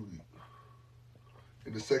the movie.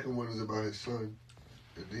 And the second one is about his son.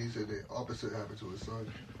 And then he said the opposite happened to his son.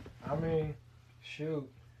 I mean, shoot.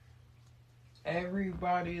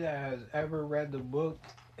 Everybody that has ever read the book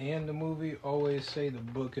and the movie always say the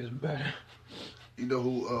book is better. You know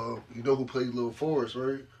who played Little Forrest,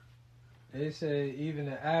 right? They say even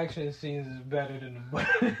the action scenes is better than the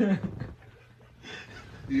book.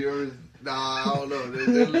 You ever? Nah, I don't know.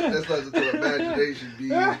 That's like the imagination, B.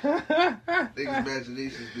 Niggas'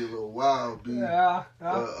 imaginations be a little wild, B. Yeah.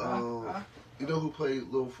 You know who played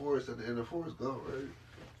Little Forrest at the end of Forrest Gump, right?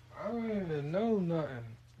 I don't even know nothing.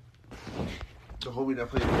 The homie that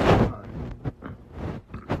played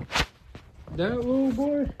That little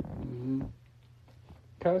boy? Mm-hmm.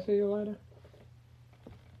 Can I see you later?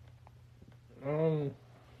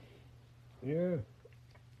 Yeah.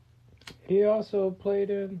 He also played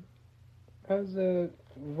in as a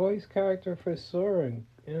voice character for Soren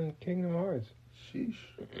in Kingdom Hearts. Sheesh.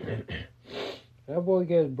 That boy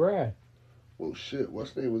gets bread. Well, shit.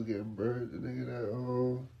 What's name was getting burned? The nigga that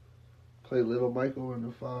played Little Michael in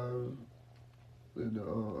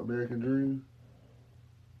the American Dream.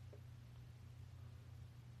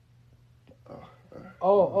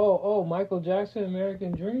 Oh, Michael Jackson,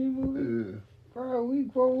 American Dream movie? Yeah. Bro, we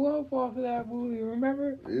grew up off of that movie,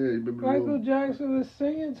 remember? Yeah, you remember Michael Jackson was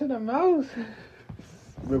singing to the mouse.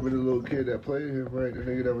 remember the little kid that played him, right? The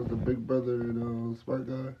nigga that was the big brother in Smart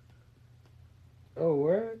Guy? Oh,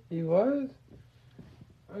 where? He was?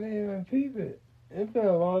 I didn't even peep it. It's been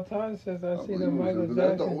a long time since I seen a Michael Jackson.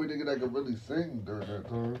 That's the only nigga that could really sing during that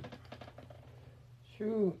time.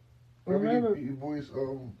 Shoot. Remember he voiced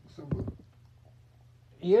Simba.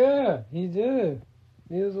 Yeah, he did.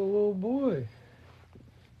 He was a little boy.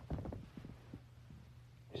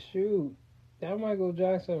 Shoot. That Michael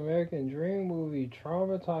Jackson American Dream movie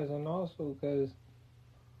traumatizing also because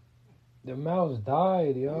the mouse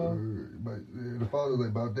died, yo. The father was like,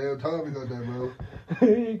 about damn time we got that mouse.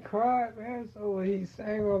 He cried, man. So when he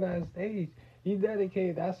sang on that stage, he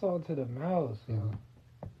dedicated that song to the mouse, yo.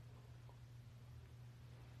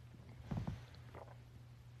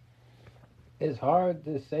 It's hard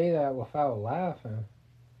to say that without laughing.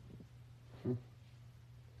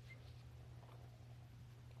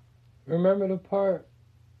 Remember the part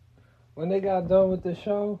when they got done with the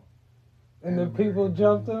show and the people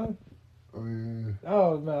jumped them? Oh, yeah. That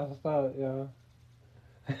was messed up, yo.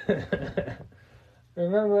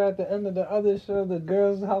 Remember at the end of the other show, the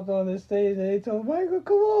girls hopped on the stage and they told Michael,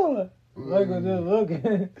 come on. Michael just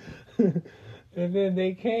looking. And then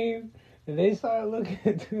they came and they started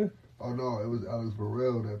looking too. Oh, no, it was Alex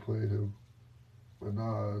Burrell that played him. But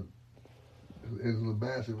nah, Angela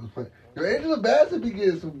Bassett was playing. Yo, Angela Bassett be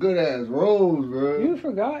getting some good ass roles, bro. You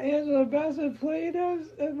forgot Angela Bassett played as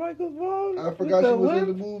Michael's mom? I forgot she was in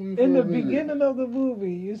the movie. In the beginning of the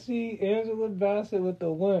movie, you see Angela Bassett with the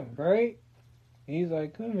limp, right? He's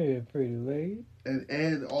like, come here, pretty lady.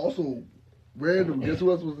 And also, random, guess who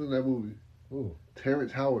else was in that movie? Ooh.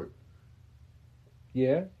 Terrence Howard.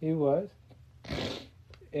 Yeah, he was.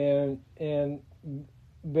 And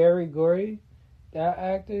Barry Gordy, that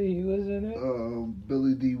actor, he was in it.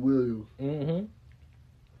 Billy D. Williams. Mm-hmm.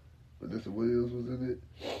 Vanessa Williams was in it.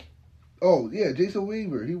 Oh, yeah, Jason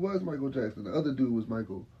Weaver. He was Michael Jackson. The other dude was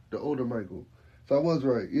Michael, the older Michael. So I was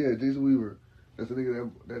right. Yeah, Jason Weaver. That's the nigga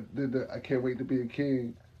that did the I Can't Wait to Be a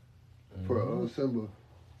King for Simba.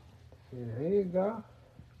 Yeah, there you go.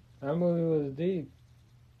 That movie was deep.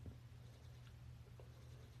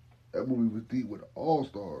 That movie was deep with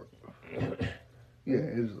all-stars. Yeah,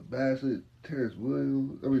 Angela Bassett,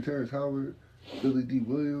 Terrence Howard, Billy D.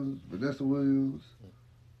 Williams, Vanessa Williams.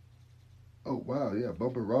 Oh, wow, yeah,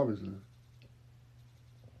 Bumper Robinson.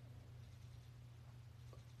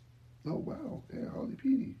 Oh, wow, yeah, Harley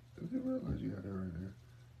Petey. I didn't realize you had her in there.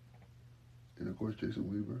 And, of course, Jason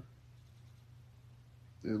Weaver.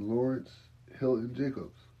 And Lawrence Hilton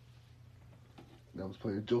Jacobs. That was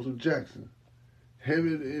playing Joseph Jackson. Him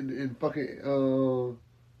and fucking,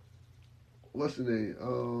 what's the name?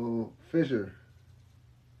 Fisher.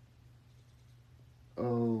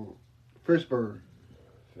 Fishburne.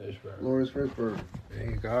 Lawrence Fishburne.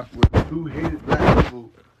 There you go. With two hated black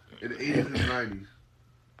people in the 80s and 90s.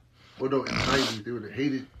 Well, no, in the 90s, they were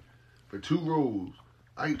hated for two roles.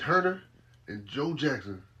 Ike Turner and Joe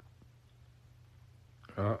Jackson.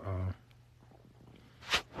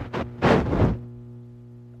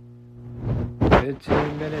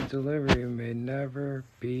 15-minute delivery may never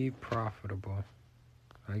be profitable.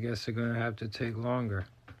 I guess they're going to have to take longer.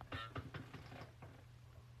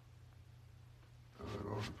 It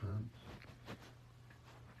all depends.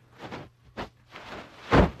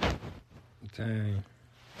 Dang.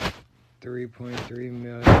 3.3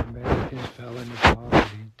 million Americans fell into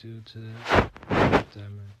poverty due to the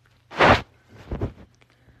epidemic.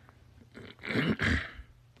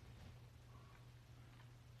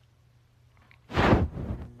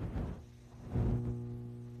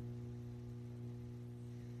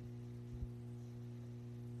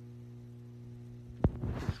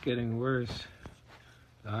 It's getting worse.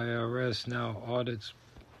 The IRS now audits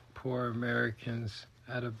poor Americans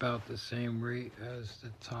at about the same rate as the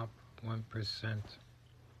top 1%.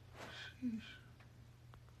 Sheesh.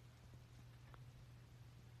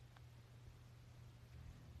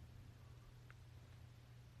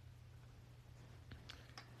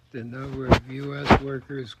 The number of U.S.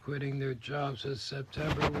 workers quitting their jobs in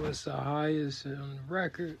September was the highest on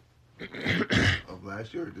record. Of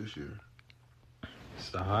last year or this year? It's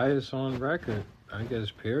the highest on record, I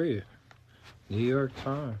guess, period. New York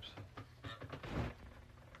Times.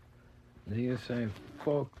 Niggas saying,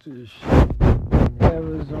 fuck this shit.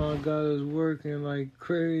 Amazon got us working like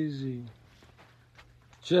crazy.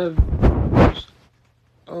 Jeff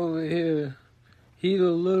over here, he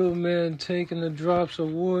the little man taking the drops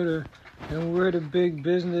of water, and we're the big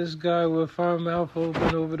business guy with our mouth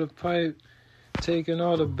open over the pipe, taking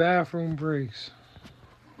all the bathroom breaks.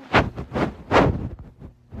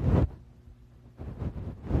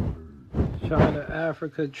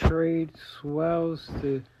 China-Africa trade swells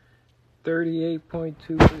to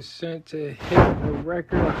 38.2% to hit a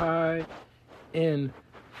record high in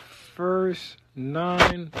first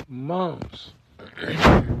 9 months.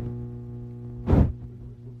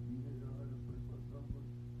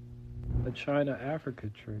 The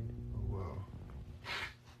China-Africa trade. Wow.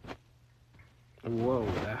 Whoa,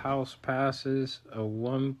 the House passes a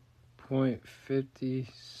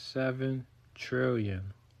 $1.57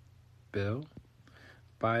 trillion bill.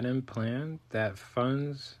 Biden plan that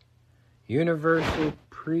funds universal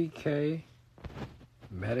pre-K,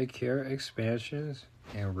 Medicare expansions,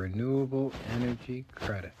 and renewable energy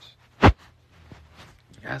credits.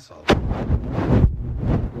 That's a lot. It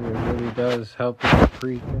really does help with the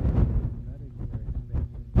pre-K.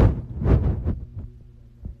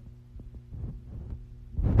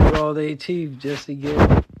 All their teeth just to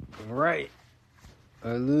get right,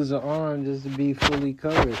 or lose an arm just to be fully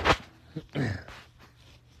covered.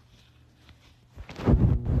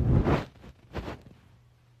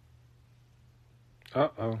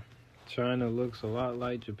 Uh-oh. China looks a lot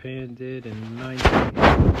like Japan did in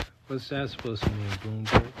 1980. What's that supposed to mean,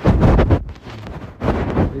 Bloomberg?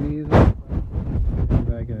 What do you think?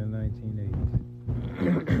 Back in the 1980s.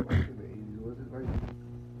 Was it like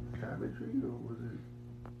cabinetry or was it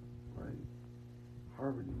like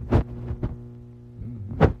harmony?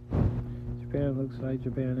 Japan looks like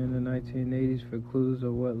Japan in the 1980s. For clues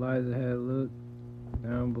of what lies ahead, look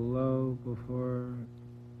down below before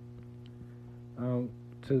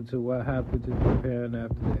to what happened to Japan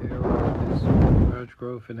after the era of its large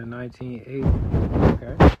growth in the 1980s.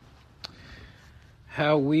 Okay.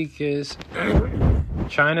 How weak is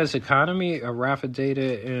China's economy? A rapid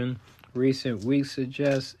data in recent weeks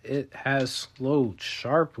suggests it has slowed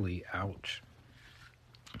sharply. Ouch.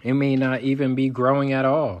 It may not even be growing at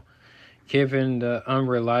all, given the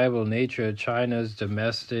unreliable nature of China's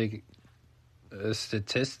domestic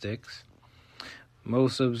statistics.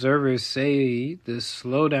 Most observers say the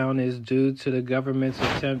slowdown is due to the government's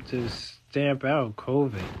attempt to stamp out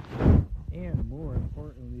COVID, and more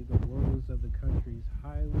importantly, the woes of the country's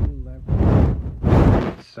highly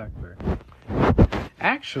leveraged sector.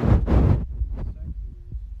 Actually,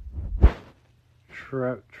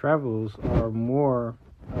 travels are more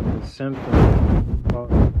of a symptom of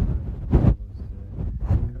the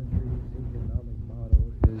country's economic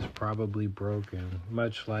model is probably broken,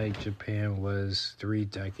 much like Japan was 3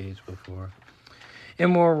 decades before,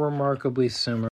 and more remarkably similar